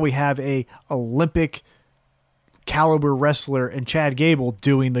now we have a Olympic caliber wrestler and Chad Gable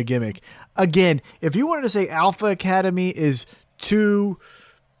doing the gimmick. Again, if you wanted to say Alpha Academy is two,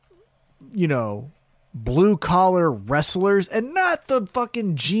 blue collar wrestlers and not the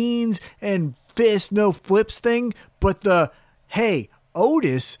fucking jeans and fist, no flips thing, but hey,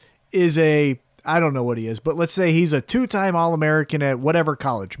 Otis is I don't know what he is, but let's say he's a 2-time All-American at whatever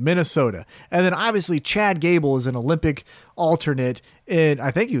college, Minnesota. And then obviously Chad Gable is an Olympic alternate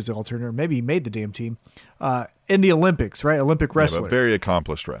I think he was an alternate, or maybe he made the damn team, in the Olympics, right? Olympic wrestler. Yeah, very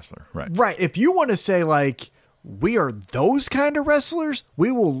accomplished wrestler, right? Right. If you want to say we are those kind of wrestlers,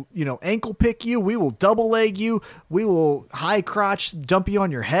 we will, ankle pick you, we will double leg you, we will high crotch dump you on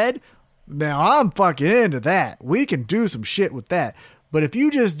your head. Now I'm fucking into that. We can do some shit with that. But if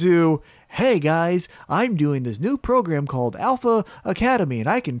you just do, hey guys, I'm doing this new program called Alpha Academy and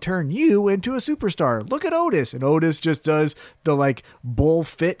I can turn you into a superstar. Look at Otis. And Otis just does the bull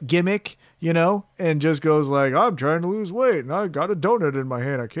fit gimmick, and just goes I'm trying to lose weight and I got a donut in my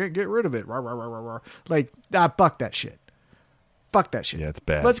hand. I can't get rid of it. Rah, rah, rah, rah, rah. Fuck that shit. Fuck that shit. Yeah, it's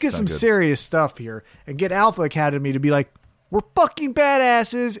bad. Let's get some serious stuff here and get Alpha Academy to be we're fucking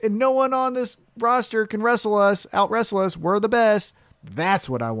badasses and no one on this roster can out wrestle us. We're the best. That's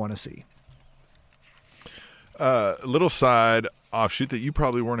what I want to see. Little side offshoot that you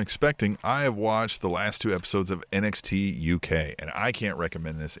probably weren't expecting. I have watched the last 2 episodes of NXT UK, and I can't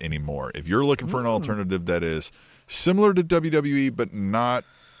recommend this anymore. If you're looking for an alternative that is similar to WWE but not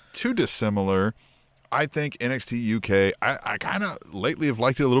too dissimilar, I think NXT UK, I kind of lately have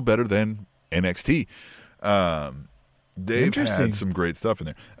liked it a little better than NXT. They've had some great stuff in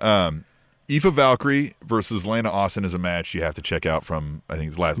there. Aoife Valkyrie versus Lana Austin is a match you have to check out from, I think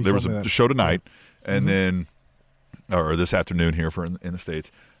it's last. There was a show tonight, and then, or this afternoon here for in the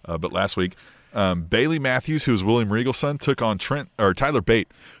States, but last week, Bailey Matthews, who's William Regal's son, took on Tyler Bate,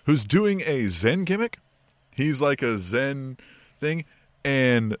 who's doing a Zen gimmick. He's like a Zen thing,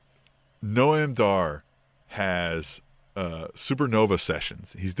 and Noam Dar has Supernova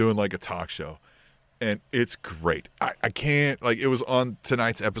Sessions. He's doing like a talk show, and it's great. I can't, like, it was on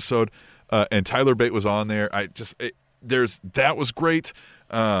tonight's episode, and Tyler Bate was on there. That was great.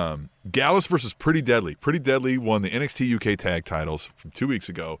 Gallus versus Pretty Deadly. Pretty Deadly won the NXT UK tag titles from 2 weeks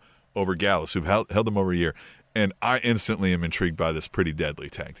ago over Gallus, who've held them over a year, and I instantly am intrigued by this Pretty Deadly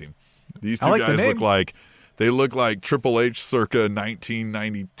tag team. These two guys look like Triple H circa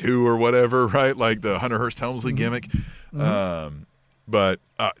 1992 or whatever, right? Like the Hunter Hearst Helmsley gimmick. But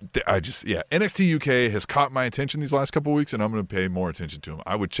NXT UK has caught my attention these last couple of weeks, and I'm going to pay more attention to them.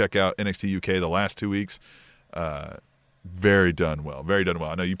 I would check out NXT UK the last 2 weeks. Very done well.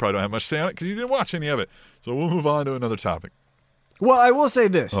 I know you probably don't have much to say on it because you didn't watch any of it. So we'll move on to another topic. Well, I will say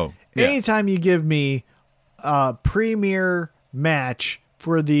this. Yeah. Anytime you give me a premier match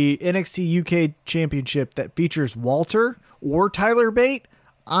for the NXT UK Championship that features Walter or Tyler Bate,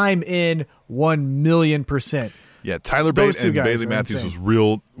 I'm in 1,000,000%. Yeah, Tyler Bate and Bailey Matthews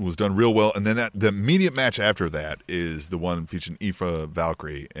was done real well, and then the immediate match after that is the one featuring Aoife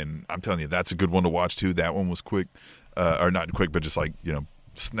Valkyrie, and I'm telling you, that's a good one to watch too. That one was quick, or not quick, but just like,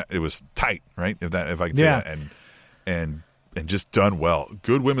 it was tight, right? If I can say that, and just done well.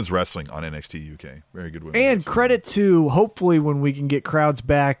 Good women's wrestling on NXT UK. Very good women's and wrestling. credit to, hopefully when we can get crowds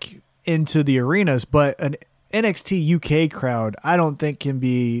back into the arenas, but an NXT UK crowd I don't think can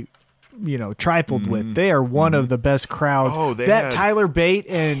be trifled with. They are one of the best crowds. Tyler Bate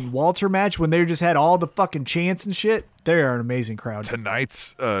and Walter match, when they just had all the fucking chants and shit, they are an amazing crowd.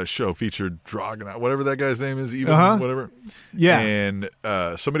 Tonight's show featured Dragunov, whatever that guy's name is, whatever. Yeah. And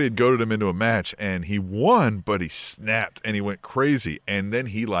somebody had goaded him into a match, and he won, but he snapped, and he went crazy. And then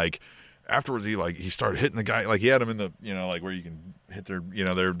he, afterwards, he started hitting the guy. Like, he had him in the, where you can hit their,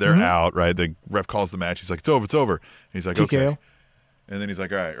 they're out, right? The ref calls the match. He's like, it's over. And he's like, TKO. Okay. And then he's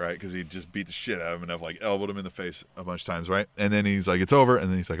like, all right, because he just beat the shit out of him and I've elbowed him in the face a bunch of times, right? And then he's like, it's over. And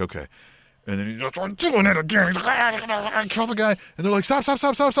then he's like, okay. And then he's just doing it again. He's like, kill the guy. And they're like, stop. And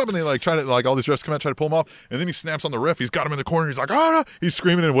they try to, all these refs come out, try to pull him off. And then he snaps on the ref. He's got him in the corner. He's like, oh, no. He's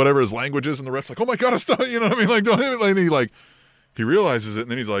screaming in whatever his language is. And the ref's like, oh my God, stop. You know what I mean? Don't hit it. And he realizes it.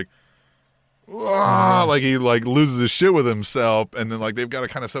 And then he's like, he loses his shit with himself. And then they've got to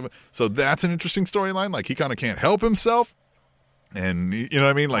kind of, so that's an interesting storyline. He kind of can't help himself. And you know what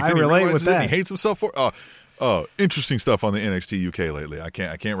I mean? I then he relate realizes with it that. and he hates himself for interesting stuff on the NXT UK lately. I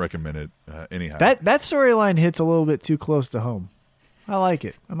can't recommend it anyhow. That storyline hits a little bit too close to home. I like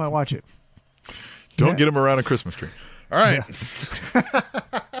it. I might watch it. Don't get him around a Christmas tree. All right.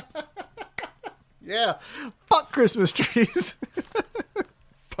 Yeah. Fuck Christmas trees.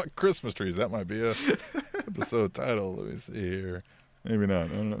 Fuck Christmas trees. That might be a episode title. Let me see here. Maybe not. I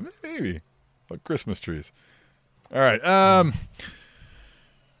don't know. Maybe. Fuck Christmas trees. All right.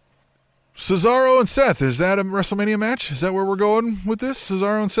 Cesaro and Seth. Is that a WrestleMania match? Is that where we're going with this?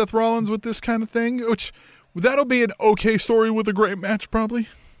 Cesaro and Seth Rollins with this kind of thing? Which, that'll be an okay story with a great match, probably.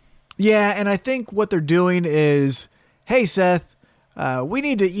 Yeah, and I think what they're doing is, hey, Seth, we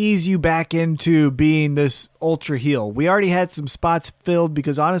need to ease you back into being this ultra heel. We already had some spots filled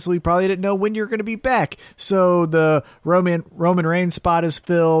because honestly, we probably didn't know when you're going to be back. So the Roman Reigns spot is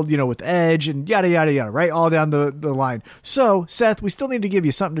filled, with Edge and yada, yada, yada, right? All down the line. So Seth, we still need to give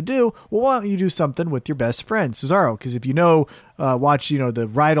you something to do. Well, why don't you do something with your best friend, Cesaro? Because if watch, the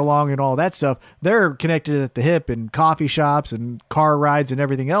ride along and all that stuff, they're connected at the hip in coffee shops and car rides and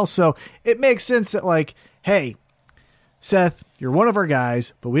everything else. So it makes sense that hey, Seth, you're one of our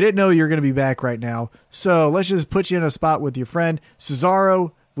guys, but we didn't know you were going to be back right now. So let's just put you in a spot with your friend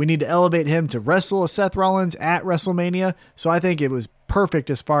Cesaro. We need to elevate him to wrestle a Seth Rollins at WrestleMania. So I think it was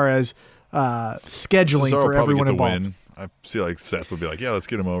perfect as far as scheduling Cesaro for everyone involved. Win. I see Seth would be like, yeah, let's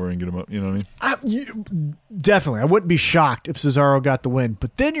get him over and get him up. You know what I mean? Definitely. I wouldn't be shocked if Cesaro got the win.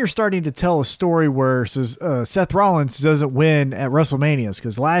 But then you're starting to tell a story where Seth Rollins doesn't win at WrestleManias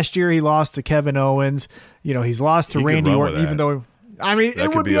because last year he lost to Kevin Owens. He's lost to Randy Orton, even though I mean, that it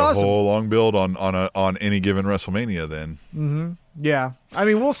could would be be a awesome. whole long build on any given WrestleMania then. Yeah. I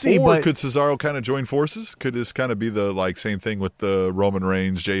mean, we'll see. Or but could Cesaro kind of join forces? Could this kind of be the same thing with the Roman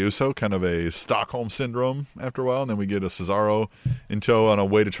Reigns, Jey Uso, kind of a Stockholm syndrome after a while, and then we get a Cesaro in tow on a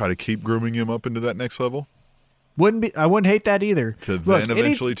way to try to keep grooming him up into that next level? I wouldn't hate that either. To then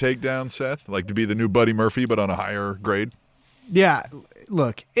eventually take down Seth, like to be the new Buddy Murphy, but on a higher grade? Yeah.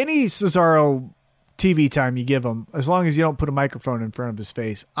 Look, any Cesaro TV time you give him, as long as you don't put a microphone in front of his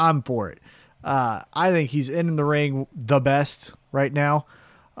face, I'm for it. I think he's in the ring the best right now.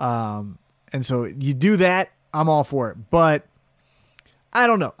 And so you do that, I'm all for it. But I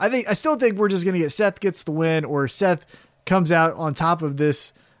don't know. I still think we're just going to get Seth gets the win, or Seth comes out on top of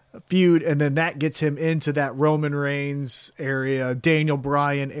this feud, and then that gets him into that Roman Reigns area, Daniel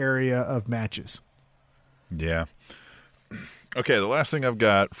Bryan area of matches. Yeah. Okay, the last thing I've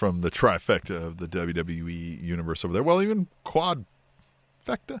got from the trifecta of the WWE universe over there, well, even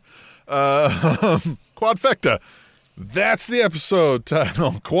Quadfecta. Quadfecta. That's the episode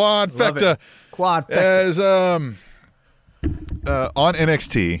title. Quadfecta. Quadfecta. As on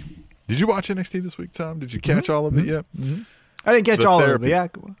NXT. Did you watch NXT this week, Tom? Did you catch all of it yet? Mm-hmm. I didn't catch all of it, but yeah.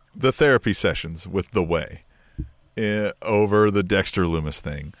 The therapy sessions with The Way over the Dexter Loomis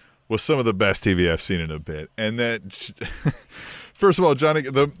thing was some of the best TV I've seen in a bit. And that, first of all, Johnny,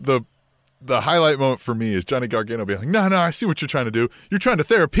 the highlight moment for me is Johnny Gargano being like, no, I see what you're trying to do. You're trying to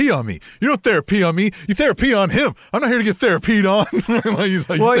therapy on me. You don't therapy on me. You therapy on him. I'm not here to get therapied on. Like, he's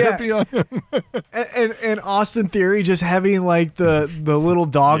like, well, therapy on him. and Austin Theory just having like the little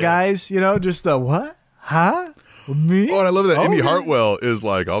dog eyes, just the what? Huh? Me? Oh, and I love that Indy Hartwell is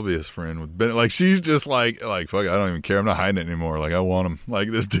like, I'll be his friend with Ben. Like, she's just like, fuck, I don't even care. I'm not hiding it anymore. Like, I want him. Like,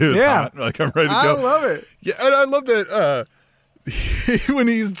 this dude's hot. Like, I'm ready to go. I love it. Yeah, and I love that when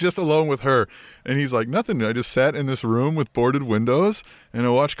he's just alone with her, and he's like, nothing. I just sat in this room with boarded windows, and I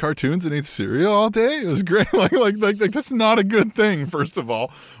watched cartoons and ate cereal all day. It was great. Like that's not a good thing, first of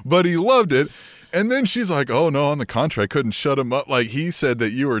all. But he loved it. And then she's like, oh, no, on the contrary, I couldn't shut him up. Like, he said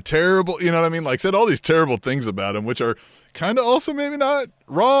that you were terrible. You know what I mean? Like, said all these terrible things about him, which are kind of also maybe not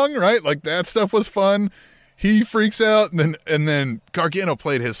wrong, right? Like, that stuff was fun. He freaks out, and then Gargano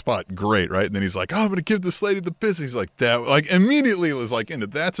played his spot great, right? And then he's like, oh, I'm going to give this lady the business. He's like, that, like, immediately was like, into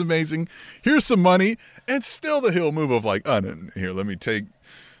that's amazing. Here's some money. And still the heel move of like, oh, here, let me take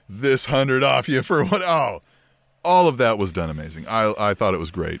this 100 off you for what? Oh. All of that was done amazing. I thought it was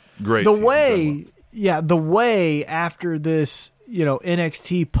great. Great. The way after this,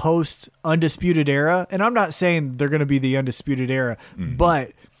 NXT post Undisputed Era, and I'm not saying they're going to be the Undisputed Era,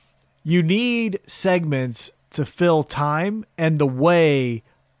 but you need segments to fill time, and the way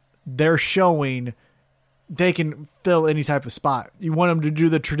they're showing they can fill any type of spot. You want them to do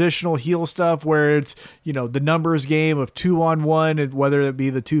the traditional heel stuff where it's, the numbers game of 2-on-1, and whether it be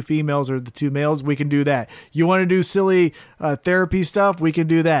the two females or the two males, we can do that. You want to do silly therapy stuff, we can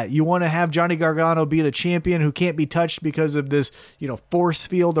do that. You want to have Johnny Gargano be the champion who can't be touched because of this, force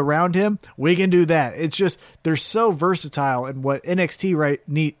field around him, we can do that. It's just, they're so versatile, and what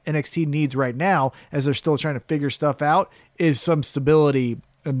NXT needs right now, as they're still trying to figure stuff out, is some stability,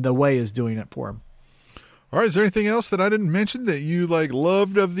 and The Way is doing it for them. All right, is there anything else that I didn't mention that you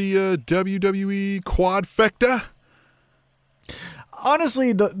loved of the WWE Quadfecta?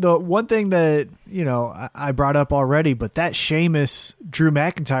 Honestly, the one thing that, I brought up already, but that Sheamus Drew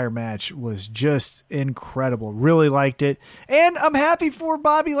McIntyre match was just incredible. Really liked it. And I'm happy for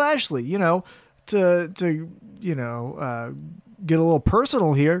Bobby Lashley, to get a little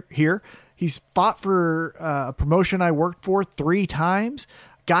personal here. He's fought for a promotion I worked for 3 times.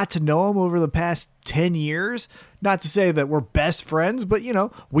 Got to know him over the past 10 years. Not to say that we're best friends, but,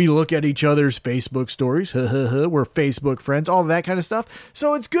 we look at each other's Facebook stories. We're Facebook friends, all of that kind of stuff.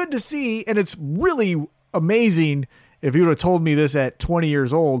 So it's good to see, and it's really amazing if you would have told me this at 20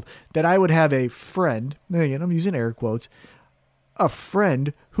 years old, that I would have a friend, and again, I'm using air quotes, a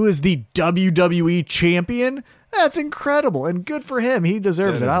friend who is the WWE champion. That's incredible, and good for him. He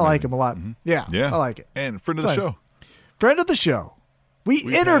deserves it. I like him a lot. Mm-hmm. Yeah, I like it. And friend of the show. Friend of the show.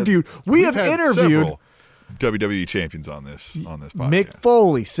 We have interviewed several WWE champions on this podcast. Mick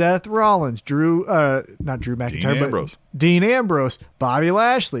Foley, Seth Rollins, not Drew McIntyre, but Dean Ambrose, Bobby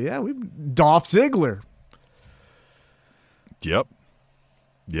Lashley. Yeah, Dolph Ziggler. Yep.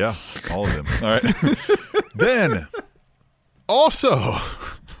 Yeah, all of them. All right. Then, also.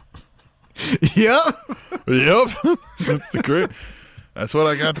 Yep. That's what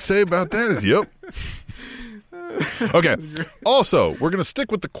I got to say about that is yep. Okay. Also, we're going to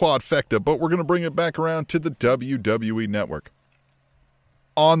stick with the Quadfecta, but we're going to bring it back around to the WWE Network.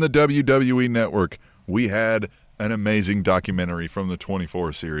 On the WWE Network, we had an amazing documentary from the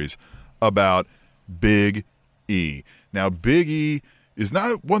 24 series about Big E. Now, Big E is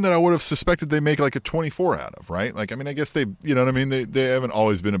not one that I would have suspected they make like a 24 out of, right? Like, I mean, I guess they, you know what I mean? They haven't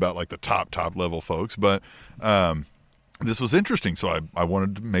always been about like the top level folks, but this was interesting, so I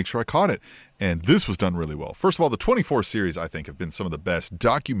wanted to make sure I caught it. And this was done really well. First of all, the 24 series, I think, have been some of the best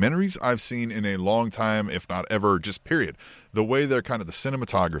documentaries I've seen in a long time, if not ever, just period. The way they're kind of the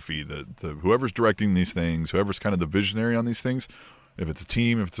cinematography, the whoever's directing these things, whoever's kind of the visionary on these things, if it's a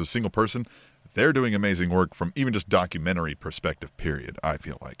team, if it's a single person, they're doing amazing work from even just documentary perspective, period, I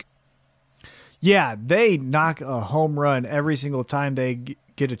feel like. Yeah, they knock a home run every single time they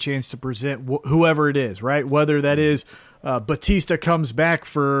get a chance to present whoever it is, right? Whether that is Batista comes back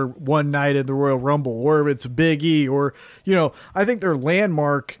for one night in the Royal Rumble, or it's Big E, or, you know, I think their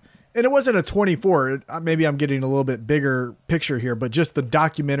landmark, and it wasn't a 24, maybe I'm getting a little bit bigger picture here, but just the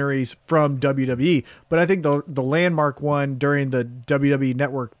documentaries from WWE. But I think the landmark one during the WWE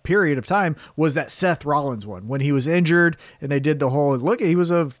Network period of time was that Seth Rollins one, when he was injured and they did the whole, look, he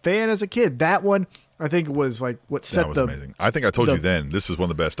was a fan as a kid. That one, I think, was like what set that was amazing. I think I told you then, this is one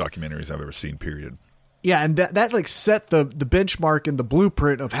of the best documentaries I've ever seen, period. Yeah, and that like set the benchmark and the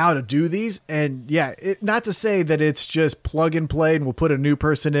blueprint of how to do these. And yeah, not to say that it's just plug and play and we'll put a new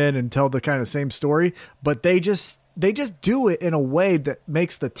person in and tell the kind of same story, but they just do it in a way that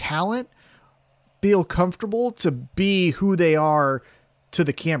makes the talent feel comfortable to be who they are to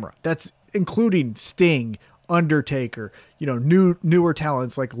the camera. That's including Sting, Undertaker, you know, newer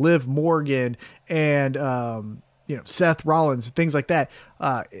talents like Liv Morgan and you know, Seth Rollins, things like that.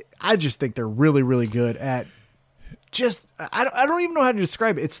 I just think they're really, really good at just, I don't even know how to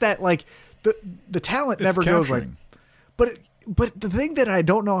describe it. It's that like the talent never goes like, but the thing that I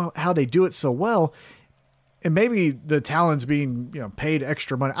don't know how they do it so well, and maybe the talent's being, you know, paid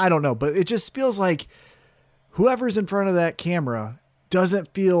extra money. I don't know, but it just feels like whoever's in front of that camera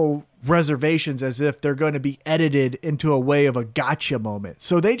doesn't feel reservations as if they're going to be edited into a way of a gotcha moment.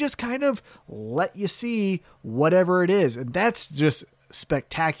 So they just kind of let you see whatever it is. And that's just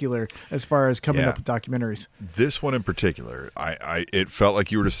spectacular as far as coming up with documentaries. This one in particular, it felt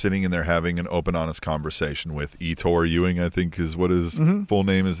like you were just sitting in there having an open, honest conversation with Ettore Ewing, I think is what his full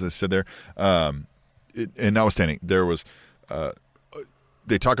name is. They said there. And notwithstanding, there was,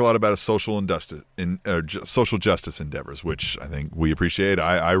 they talk a lot about social justice endeavors, which I think we appreciate.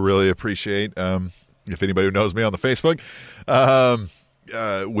 I really appreciate. If anybody who knows me on the Facebook,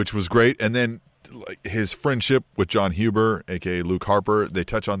 which was great. And then like his friendship with John Huber, aka Luke Harper, they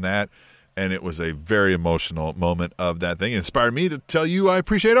touch on that, and it was a very emotional moment of that thing. It inspired me to tell you I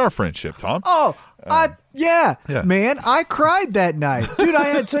appreciate our friendship, Tom. Oh, yeah, man, I cried that night. Dude, I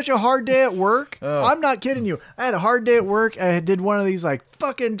had such a hard day at work. I'm not kidding you. I had a hard day at work. I did one of these like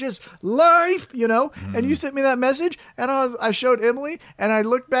fucking just life, you know, and you sent me that message and I showed Emily and I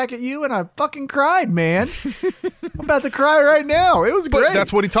looked back at you and I fucking cried, man. I'm about to cry right now. It was great. But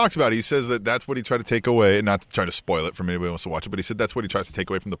that's what he talks about. He says that's what he tried to take away, and not to try to spoil it for anybody who wants to watch it, but he said that's what he tries to take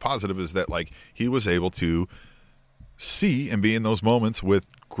away from the positive is that like he was able to see and be in those moments with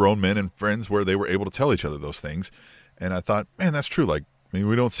grown men and friends where they were able to tell each other those things. And I thought, man, that's true. Like, I mean,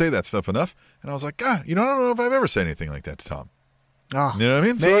 we don't say that stuff enough. And I was like, you know, I don't know if I've ever said anything like that to Tom. You know what I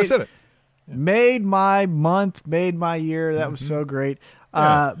mean? So I said it. Made my month, made my year. That was so great.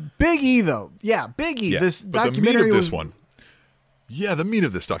 Big E, though. Yeah, Big E. Yeah. This but documentary the meat of this one. Yeah, the meat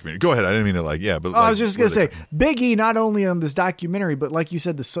of this documentary. Go ahead. I didn't mean to but I was just going to say, Big E, not only on this documentary, but like you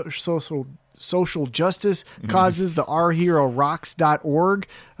said, the social justice causes, the ourherorocks.org,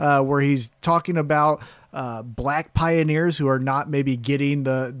 where he's talking about black pioneers who are not maybe getting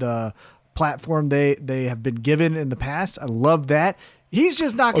the platform they have been given in the past. I love that. He's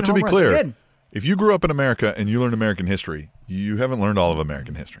just knocking home runs. To be clear, if you grew up in America and you learned American history, you haven't learned all of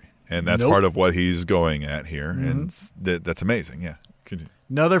American history. And that's part of what he's going at here. And that's amazing. Yeah.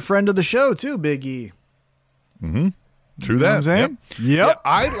 Another friend of the show, too, Big E. Mm-hmm. True that. You know what I'm saying? Yep. Yeah,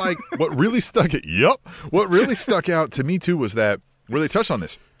 I like what really stuck it. Yep. What really stuck out to me, too, was that where they touched on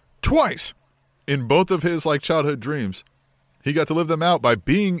this twice in both of his like childhood dreams, he got to live them out by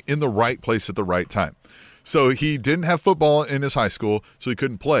being in the right place at the right time. So he didn't have football in his high school, so he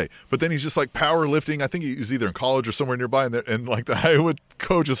couldn't play. But then he's just like powerlifting. I think he was either in college or somewhere nearby, and like the Iowa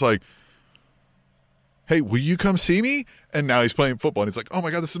coach is like, "Hey, will you come see me?" And now he's playing football, and he's like, "Oh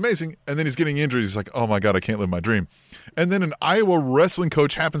my God, this is amazing!" And then he's getting injured. He's like, "Oh my God, I can't live my dream." And then an Iowa wrestling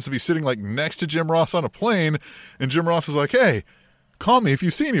coach happens to be sitting like next to Jim Ross on a plane, and Jim Ross is like, "Hey, call me if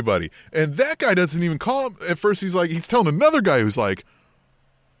you see anybody." And that guy doesn't even call him. At first, he's telling another guy who's like,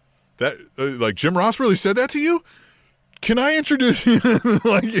 "That like Jim Ross really said that to you? can I introduce you to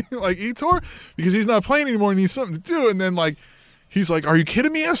like Etor? Because he's not playing anymore and he needs something to do. And then like, he's like, are you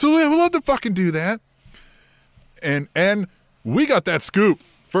kidding me? Absolutely. I would love to fucking do that. And we got that scoop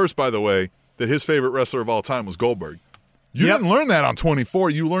first, by the way, that his favorite wrestler of all time was Goldberg. You didn't learn that on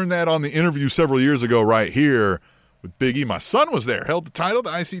 24. You learned that on the interview several years ago right here with Big E. My son was there, held the title,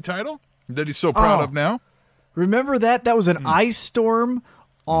 the IC title, that he's so proud of now. Remember that? That was an ice storm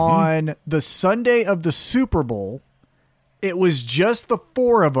on the Sunday of the Super Bowl. It was just the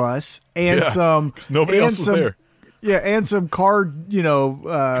four of us and some... nobody else was there. Yeah, and some car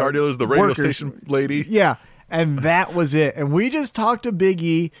dealers, the radio station lady. Yeah, and that was it. And we just talked to Big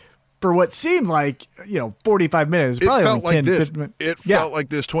E for what seemed like, 45 minutes. Probably it felt only 10, like this. 15 minutes. It felt like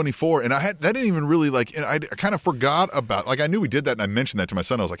this 24. And that didn't even really and I kind of forgot about, I knew we did that and I mentioned that to my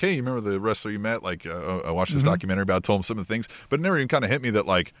son. I was like, hey, you remember the wrestler you met? I watched this documentary about, told him some of the things, but it never even kind of hit me that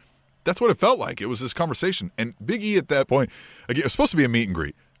that's what it felt like. It was this conversation. And Big E at that point, again, it was supposed to be a meet and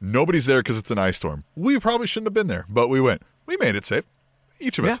greet. Nobody's there because it's an ice storm. We probably shouldn't have been there, but we went. We made it safe.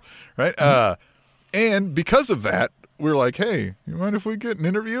 Each of us. Right? And because of that, we were like, hey, you mind if we get an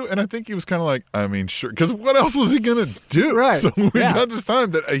interview? And I think he was kind of like, I mean, sure. Because what else was he going to do? Right. So we got this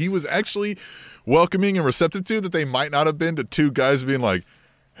time that he was actually welcoming and receptive to that they might not have been to two guys being like,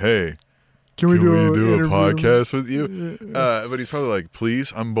 hey, can we do a podcast with you? But he's probably like,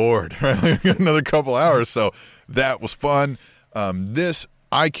 please, I'm bored. Right? Another couple hours. So that was fun.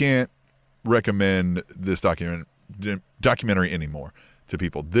 I can't recommend this documentary anymore to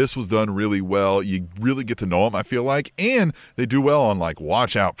people. This was done really well. You really get to know him, I feel like, and they do well on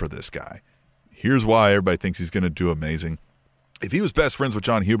watch out for this guy. Here's why everybody thinks he's going to do amazing. If he was best friends with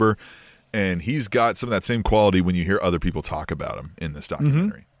John Huber, and he's got some of that same quality when you hear other people talk about him in this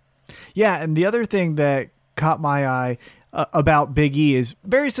documentary. Yeah, and the other thing that caught my eye about Big E is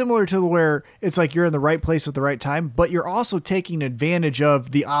very similar to where it's like you're in the right place at the right time, but you're also taking advantage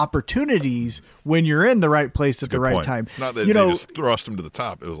of the opportunities when you're in the right place at the right time. It's not that they just thrust him to the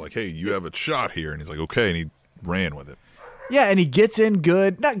top. It was like, hey, you have a shot here. And he's like, okay. And he ran with it. Yeah, and he gets in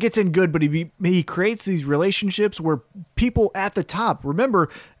good. Not gets in good, but he creates these relationships where people at the top, remember,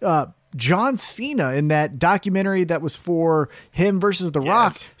 John Cena in that documentary that was for him versus The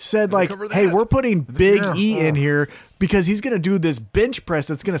Rock said hey, we're putting Big E in here because he's going to do this bench press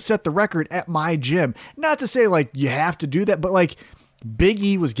that's going to set the record at my gym. Not to say you have to do that, but Big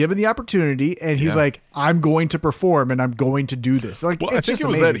E was given the opportunity and he's like, I'm going to perform and I'm going to do this. Well, I think it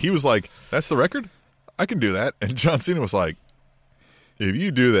was that he was like, that's the record? I can do that. And John Cena was like, if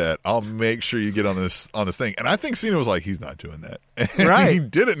you do that, I'll make sure you get on this thing. And I think Cena was like, he's not doing that. And right. He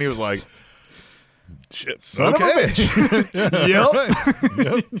did it, and he was like, shit. Son of a bitch.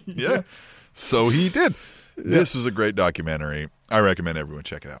 Yep. Yeah. So he did. This was a great documentary. I recommend everyone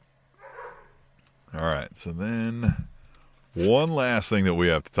check it out. All right. So then one last thing that we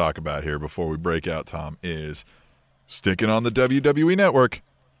have to talk about here before we break out, Tom, is sticking on the WWE Network.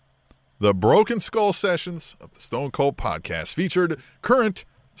 The Broken Skull Sessions of the Stone Cold Podcast featured current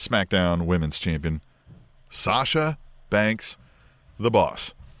SmackDown Women's Champion Sasha Banks, the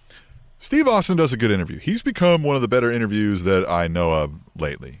boss. Steve Austin does a good interview. He's become one of the better interviews that I know of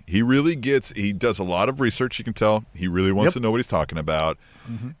lately. He does a lot of research, you can tell. He really wants to know what he's talking about.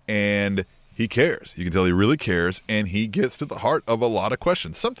 And he cares. You can tell he really cares, and he gets to the heart of a lot of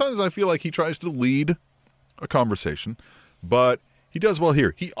questions. Sometimes I feel like he tries to lead a conversation, but he does well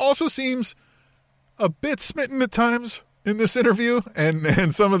here. He also seems a bit smitten at times in this interview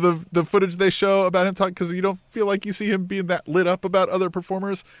and some of the footage they show about him talking, because you don't feel like you see him being that lit up about other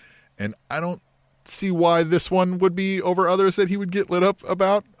performers. And I don't see why this one would be over others that he would get lit up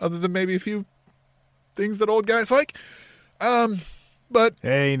about, other than maybe a few things that old guys like. But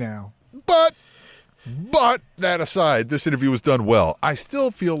hey now. But that aside, this interview was done well. I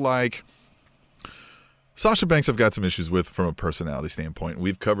still feel like Sasha Banks I've got some issues with from a personality standpoint.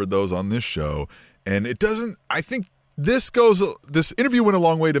 We've covered those on this show, and it doesn't, I think this interview went a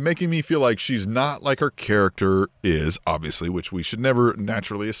long way to making me feel like she's not like her character is, obviously, which we should never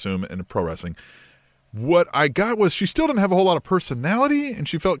naturally assume in pro wrestling. What I got was she still didn't have a whole lot of personality, and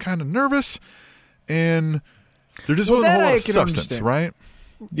she felt kind of nervous, and there just wasn't a whole lot of substance, right?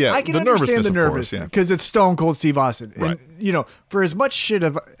 Yeah, I can understand the nervousness because it's Stone Cold Steve Austin. Right. And, for as much shit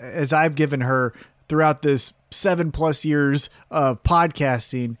as I've given her throughout this 7+ years of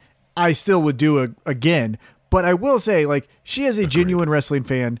podcasting, I still would do it again. But I will say, she is a genuine wrestling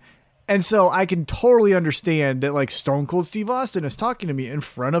fan. And so I can totally understand that, Stone Cold Steve Austin is talking to me in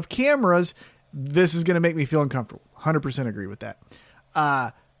front of cameras. This is going to make me feel uncomfortable. 100% agree with that.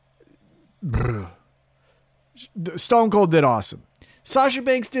 Stone Cold did awesome. Sasha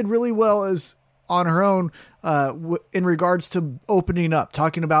Banks did really well as on her own in regards to opening up,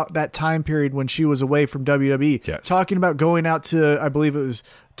 talking about that time period when she was away from WWE, Yes. talking about going out to, I believe it was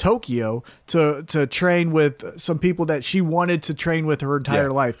Tokyo to train with some people that she wanted to train with her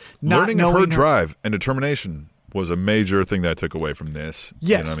entire life. Not Learning of her knowing drive and determination was a major thing that I took away from this.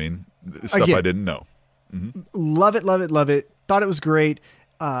 Yes. You know what I mean? Stuff Again. I didn't know. Love it, love it, love it. Thought it was great.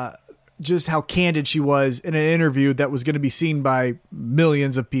 Just how candid she was in an interview that was going to be seen by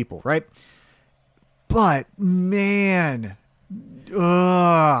millions of people, right? But man,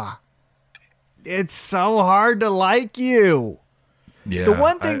 it's so hard to like you. Yeah. The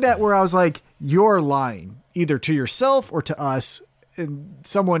one thing that where I was like, you're lying either to yourself or to us, and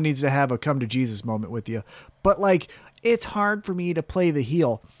someone needs to have a come to Jesus moment with you. But like, it's hard for me to play the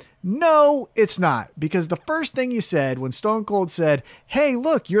heel. No, it's not, because the first thing you said when Stone Cold said, hey,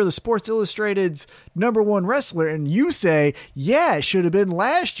 look, you're the Sports Illustrated's #1 wrestler. And you say, yeah, it should have been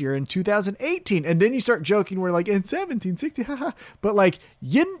last year in 2018. And then you start joking. We're like in 17, 16, haha. But like,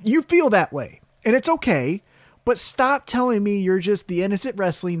 you feel that way and it's okay. But stop telling me you're just the innocent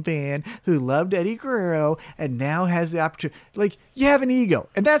wrestling fan who loved Eddie Guerrero and now has the opportunity. Like, you have an ego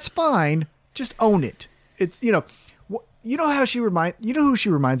and that's fine. Just own it. It's, you know how who she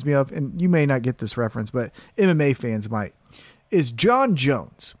reminds me of, and you may not get this reference, but MMA fans might, is John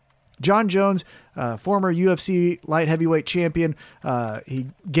Jones. John Jones, former UFC light heavyweight champion. He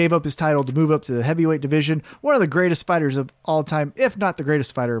gave up his title to move up to the heavyweight division. One of the greatest fighters of all time, if not the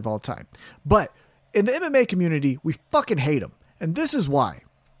greatest fighter of all time. But in the MMA community, we fucking hate him. And this is why.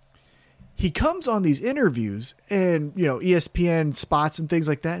 He comes on these interviews and, ESPN spots and things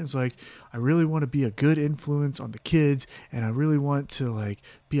like that. And it's like, I really want to be a good influence on the kids. And I really want to like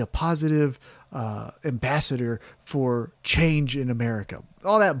be a positive ambassador for change in America.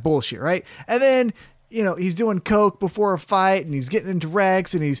 All that bullshit. Right. And then, he's doing coke before a fight and he's getting into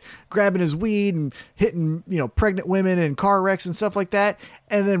wrecks and he's grabbing his weed and hitting, pregnant women in car wrecks and stuff like that.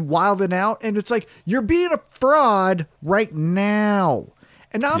 And then wilding out. And it's like, you're being a fraud right now.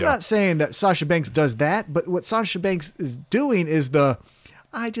 And now I'm not saying that Sasha Banks does that, but what Sasha Banks is doing is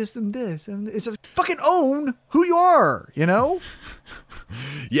I just am this. And it's just fucking own who you are,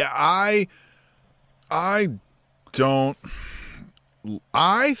 Yeah, I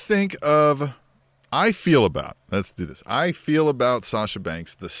feel about Sasha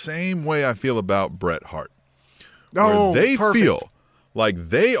Banks the same way I feel about Bret Hart. Where they feel like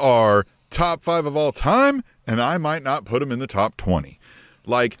they are top 5 of all time, and I might not put them in the top 20.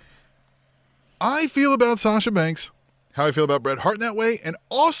 Like, I feel about Sasha Banks, how I feel about Bret Hart in that way, and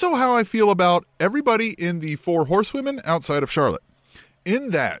also how I feel about everybody in the 4 Horsewomen outside of Charlotte. In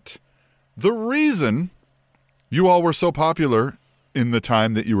that, the reason you all were so popular in the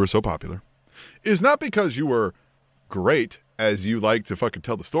time that you were so popular is not because you were great, as you like to fucking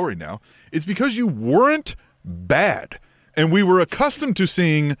tell the story now. It's because you weren't bad. And we were accustomed to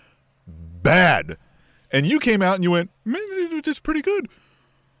seeing bad. And you came out and you went, maybe it's pretty good.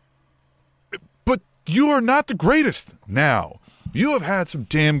 But you are not the greatest now. You have had some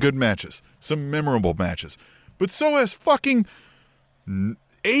damn good matches, some memorable matches. But so has fucking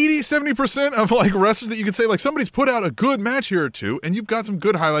 80-70% of like wrestlers that you could say like somebody's put out a good match here or two, and you've got some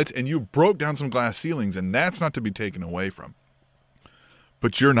good highlights and you broke down some glass ceilings, and that's not to be taken away from.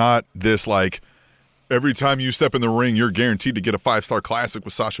 But you're not this like every time you step in the ring you're guaranteed to get a 5-star classic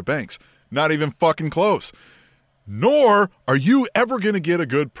with Sasha Banks. Not even fucking close. Nor are you ever going to get a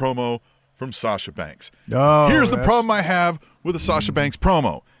good promo from Sasha Banks. Here's the problem I have with a Sasha Banks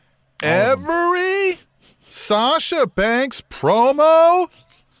promo. Every Sasha Banks promo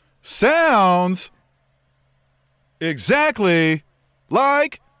sounds exactly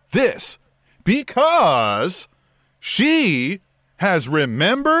like this because she has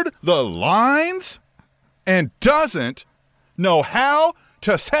remembered the lines and doesn't know how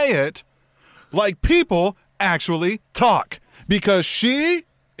to say it like people actually talk, because she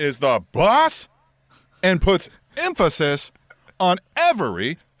is the boss and puts emphasis on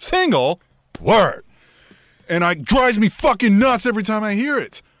every single word. And it drives me fucking nuts every time I hear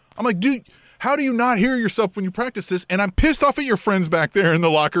it. I'm like, dude, how do you not hear yourself when you practice this? And I'm pissed off at your friends back there in the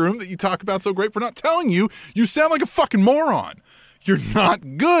locker room that you talk about so great for not telling you. You sound like a fucking moron. You're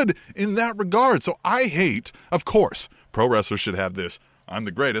not good in that regard. So I hate, of course, pro wrestlers should have this. I'm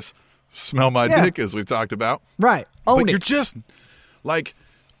the greatest. Smell my dick, as we've talked about. Right. Own it. You're just like,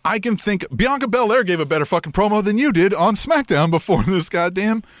 I can think Bianca Belair gave a better fucking promo than you did on SmackDown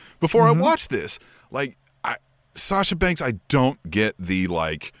before I watched this. Like, Sasha Banks, I don't get the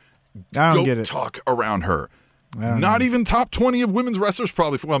like, I don't get it. Talk around her. Not even top 20 of women's wrestlers,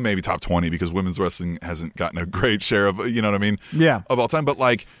 probably. Well, maybe top 20 because women's wrestling hasn't gotten a great share of, you know what I mean? Yeah. Of all time. But,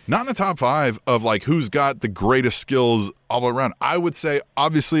 like, not in the top 5 of, like, who's got the greatest skills all around. I would say,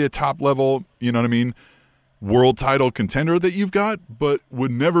 obviously, a top level, you know what I mean, world title contender that you've got, but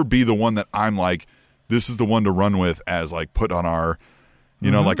would never be the one that I'm like, this is the one to run with as, like, put on our, you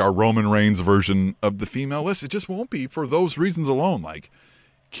know, like our Roman Reigns version of the female list. It just won't be for those reasons alone. Like,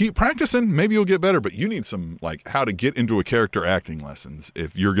 keep practicing. Maybe you'll get better, but you need some, like, how to get into a character acting lessons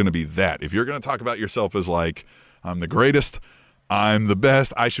if you're going to be that. If you're going to talk about yourself as, like, I'm the greatest, I'm the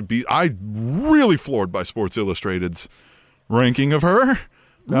best, I should be. I'm really floored by Sports Illustrated's ranking of her.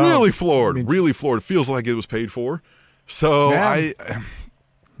 Really floored. Really floored. It feels like it was paid for. So I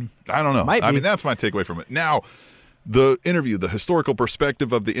don't know. I mean, that's my takeaway from it. Now, the interview, the historical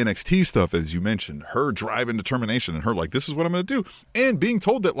perspective of the NXT stuff, as you mentioned, her drive and determination and her, like, this is what I'm going to do. And being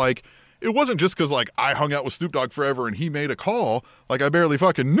told that, like, it wasn't just because, like, I hung out with Snoop Dogg forever and he made a call. Like, I barely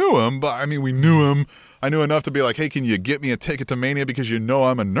fucking knew him, but, I mean, we knew him. I knew enough to be like, hey, can you get me a ticket to Mania because you know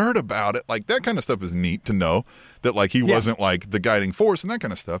I'm a nerd about it? Like, that kind of stuff is neat to know that, like, he wasn't, like, the guiding force and that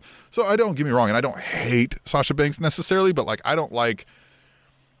kind of stuff. So I don't get me wrong, and I don't hate Sasha Banks necessarily, but, like, I don't like...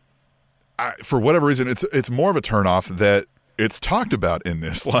 for whatever reason, it's more of a turnoff that it's talked about in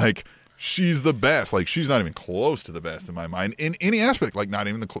this. Like, she's the best. Like, she's not even close to the best in my mind in any aspect. Like, not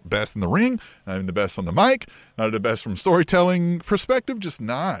even the best in the ring, not even the best on the mic, not the best from storytelling perspective. Just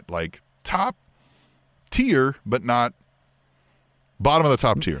not. Like, top tier, but not bottom of the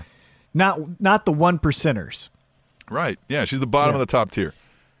top tier. Not the 1%ers. Right. Yeah, she's the bottom of the top tier.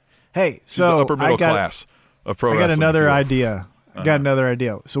 Hey, she's the upper middle class of pro wrestling. I got another idea. Got another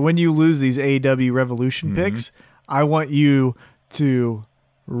idea. So when you lose these AEW Revolution picks, I want you to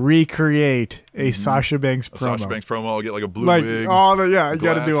recreate a Sasha Banks promo. Sasha Banks promo. I'll get like a blue wig. You got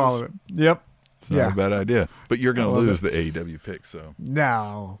to do all of it. Yep. It's not a bad idea. But you're going to lose the AEW pick, so.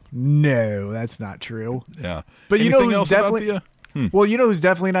 No, that's not true. Yeah. But Anything you know who's definitely Well, you know who's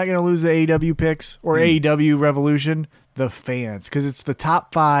definitely not going to lose the AEW picks or AEW Revolution? The fans, because it's the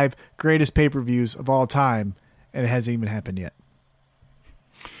top 5 greatest pay-per-views of all time, and it hasn't even happened yet.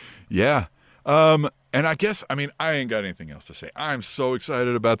 Yeah. And I guess, I mean, I ain't got anything else to say. I'm so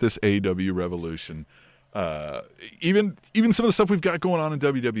excited about this AEW Revolution. Even some of the stuff we've got going on in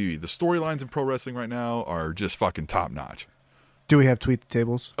WWE. The storylines in pro wrestling right now are just fucking top notch. Do we have Tweet the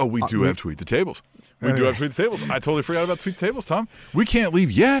Tables? Oh, we do have Tweet the Tables. We do have Tweet the Tables. I totally forgot about Tweet the Tables, Tom. We can't leave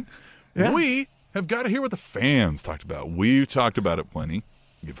yet. Yeah. We have got to hear what the fans talked about. We've talked about it plenty.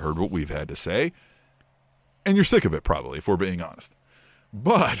 You've heard what we've had to say. And you're sick of it, probably, if we're being honest.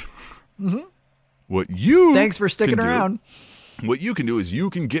 But what you thanks for sticking around. What you can do is you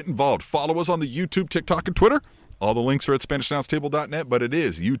can get involved. Follow us on the YouTube, TikTok, and Twitter. All the links are at SpanishAnnounceTable.net, but it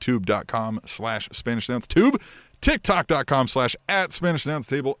is YouTube.com/SpanishAnnounceTube,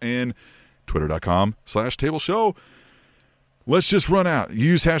 TikTok.com/@SpanishAnnounceTable, and Twitter.com/TableShow. Let's just run out.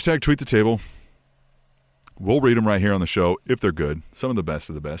 Use hashtag Tweet the Table. We'll read them right here on the show if they're good. Some of the best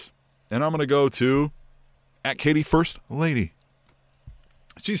of the best. And I'm going to go to @Katie First Lady.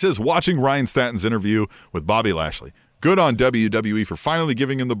 She says, watching Ryan Statton's interview with Bobby Lashley. Good on WWE for finally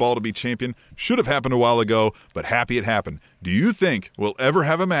giving him the ball to be champion. Should have happened a while ago, but happy it happened. Do you think we'll ever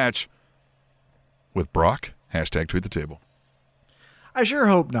have a match with Brock? Hashtag Tweet the Table. I sure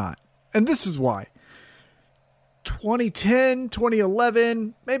hope not. And this is why. 2010,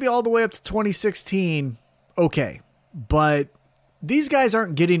 2011, maybe all the way up to 2016, okay. But these guys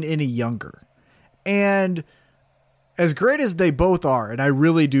aren't getting any younger. And as great as they both are, and I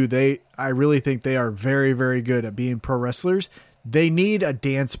really think they are very, very good at being pro wrestlers, they need a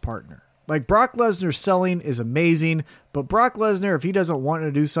dance partner. Like, Brock Lesnar's selling is amazing, but Brock Lesnar, if he doesn't want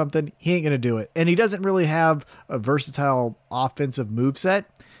to do something, he ain't going to do it. And he doesn't really have a versatile offensive moveset,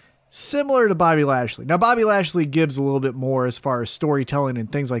 similar to Bobby Lashley. Now, Bobby Lashley gives a little bit more as far as storytelling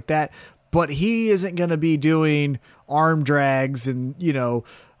and things like that, but he isn't going to be doing arm drags and,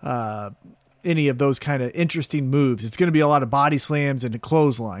 any of those kind of interesting moves. It's going to be a lot of body slams and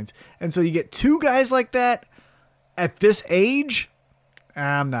clotheslines. And so you get two guys like that at this age.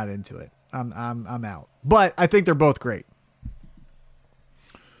 I'm not into it. I'm out. But I think they're both great.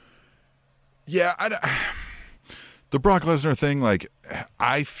 Yeah, the Brock Lesnar thing, like,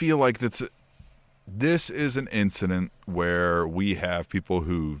 I feel like this is an incident where we have people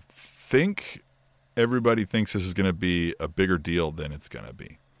who think everybody thinks this is going to be a bigger deal than it's going to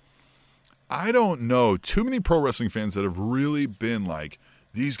be. I don't know too many pro wrestling fans that have really been like,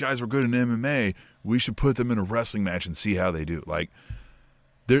 these guys were good in MMA. We should put them in a wrestling match and see how they do. Like,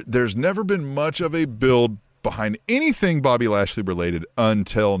 there's never been much of a build behind anything Bobby Lashley related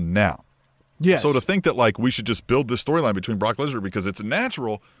until now. Yes. So to think that like we should just build this storyline between Brock Lesnar because it's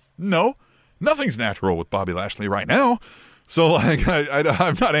natural, no, nothing's natural with Bobby Lashley right now. So like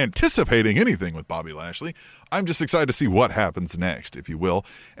I'm not anticipating anything with Bobby Lashley. I'm just excited to see what happens next, if you will.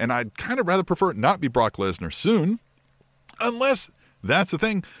 And I'd kind of rather prefer it not be Brock Lesnar soon, unless that's the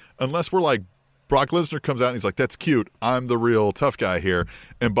thing. Unless we're like Brock Lesnar comes out and he's like, "That's cute. I'm the real tough guy here,"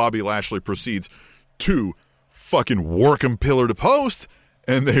 and Bobby Lashley proceeds to fucking work him pillar to post.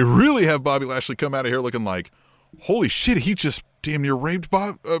 And they really have Bobby Lashley come out of here looking like, holy shit, he just damn near raped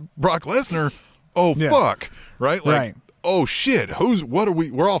Brock Lesnar. Oh, yeah. Fuck. Right? Like, right. Oh, shit.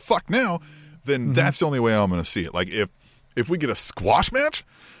 We're all fucked now. Then that's the only way I'm going to see it. Like, if we get a squash match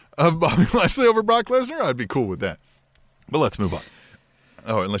of Bobby Lashley over Brock Lesnar, I'd be cool with that. But let's move on.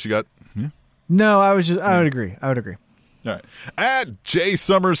 Oh, unless you got... Yeah? No, I would agree. All right. At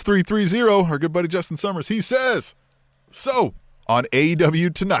JSummers330, our good buddy Justin Summers, he says, so... on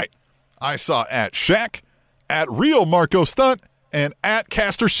AEW tonight, I saw at Shaq, at Real Marco Stunt, and at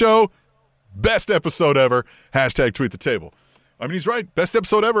Caster Show, best episode ever, hashtag tweet the table. I mean, he's right, best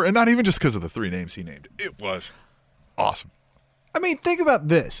episode ever, and not even just because of the 3 names he named. It was awesome. I mean, think about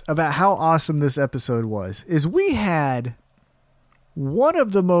this, about how awesome this episode was, is we had one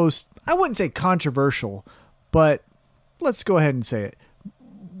of the most, I wouldn't say controversial, but let's go ahead and say it.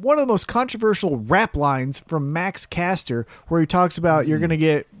 One of the most controversial rap lines from Max Caster, where he talks about you're going to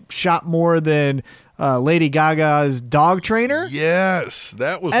get shot more than Lady Gaga's dog trainer. Yes,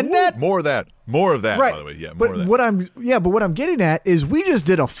 that was more of that. Right. By the way, yeah. More of that. But what I'm getting at is we just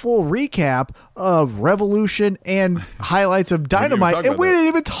did a full recap of Revolution and highlights of Dynamite, and we didn't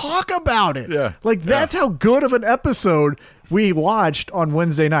even talk about it. Yeah, like that's how good of an episode we watched on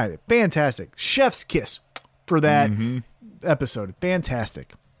Wednesday night. Fantastic, chef's kiss for that episode.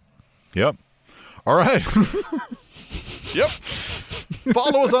 Fantastic. Yep. All right. Yep.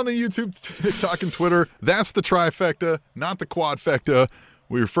 Follow us on the YouTube, TikTok, and Twitter. That's the trifecta, not the quadfecta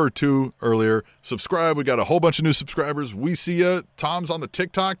we referred to earlier. Subscribe. We got a whole bunch of new subscribers. We see you. Tom's on the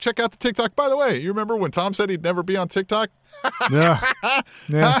TikTok. Check out the TikTok. By the way, you remember when Tom said he'd never be on TikTok? Yeah.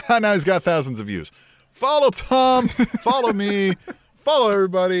 Now he's got thousands of views. Follow Tom. Follow me. Follow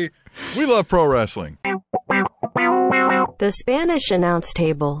everybody. We love pro wrestling. The Spanish announce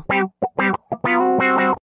table.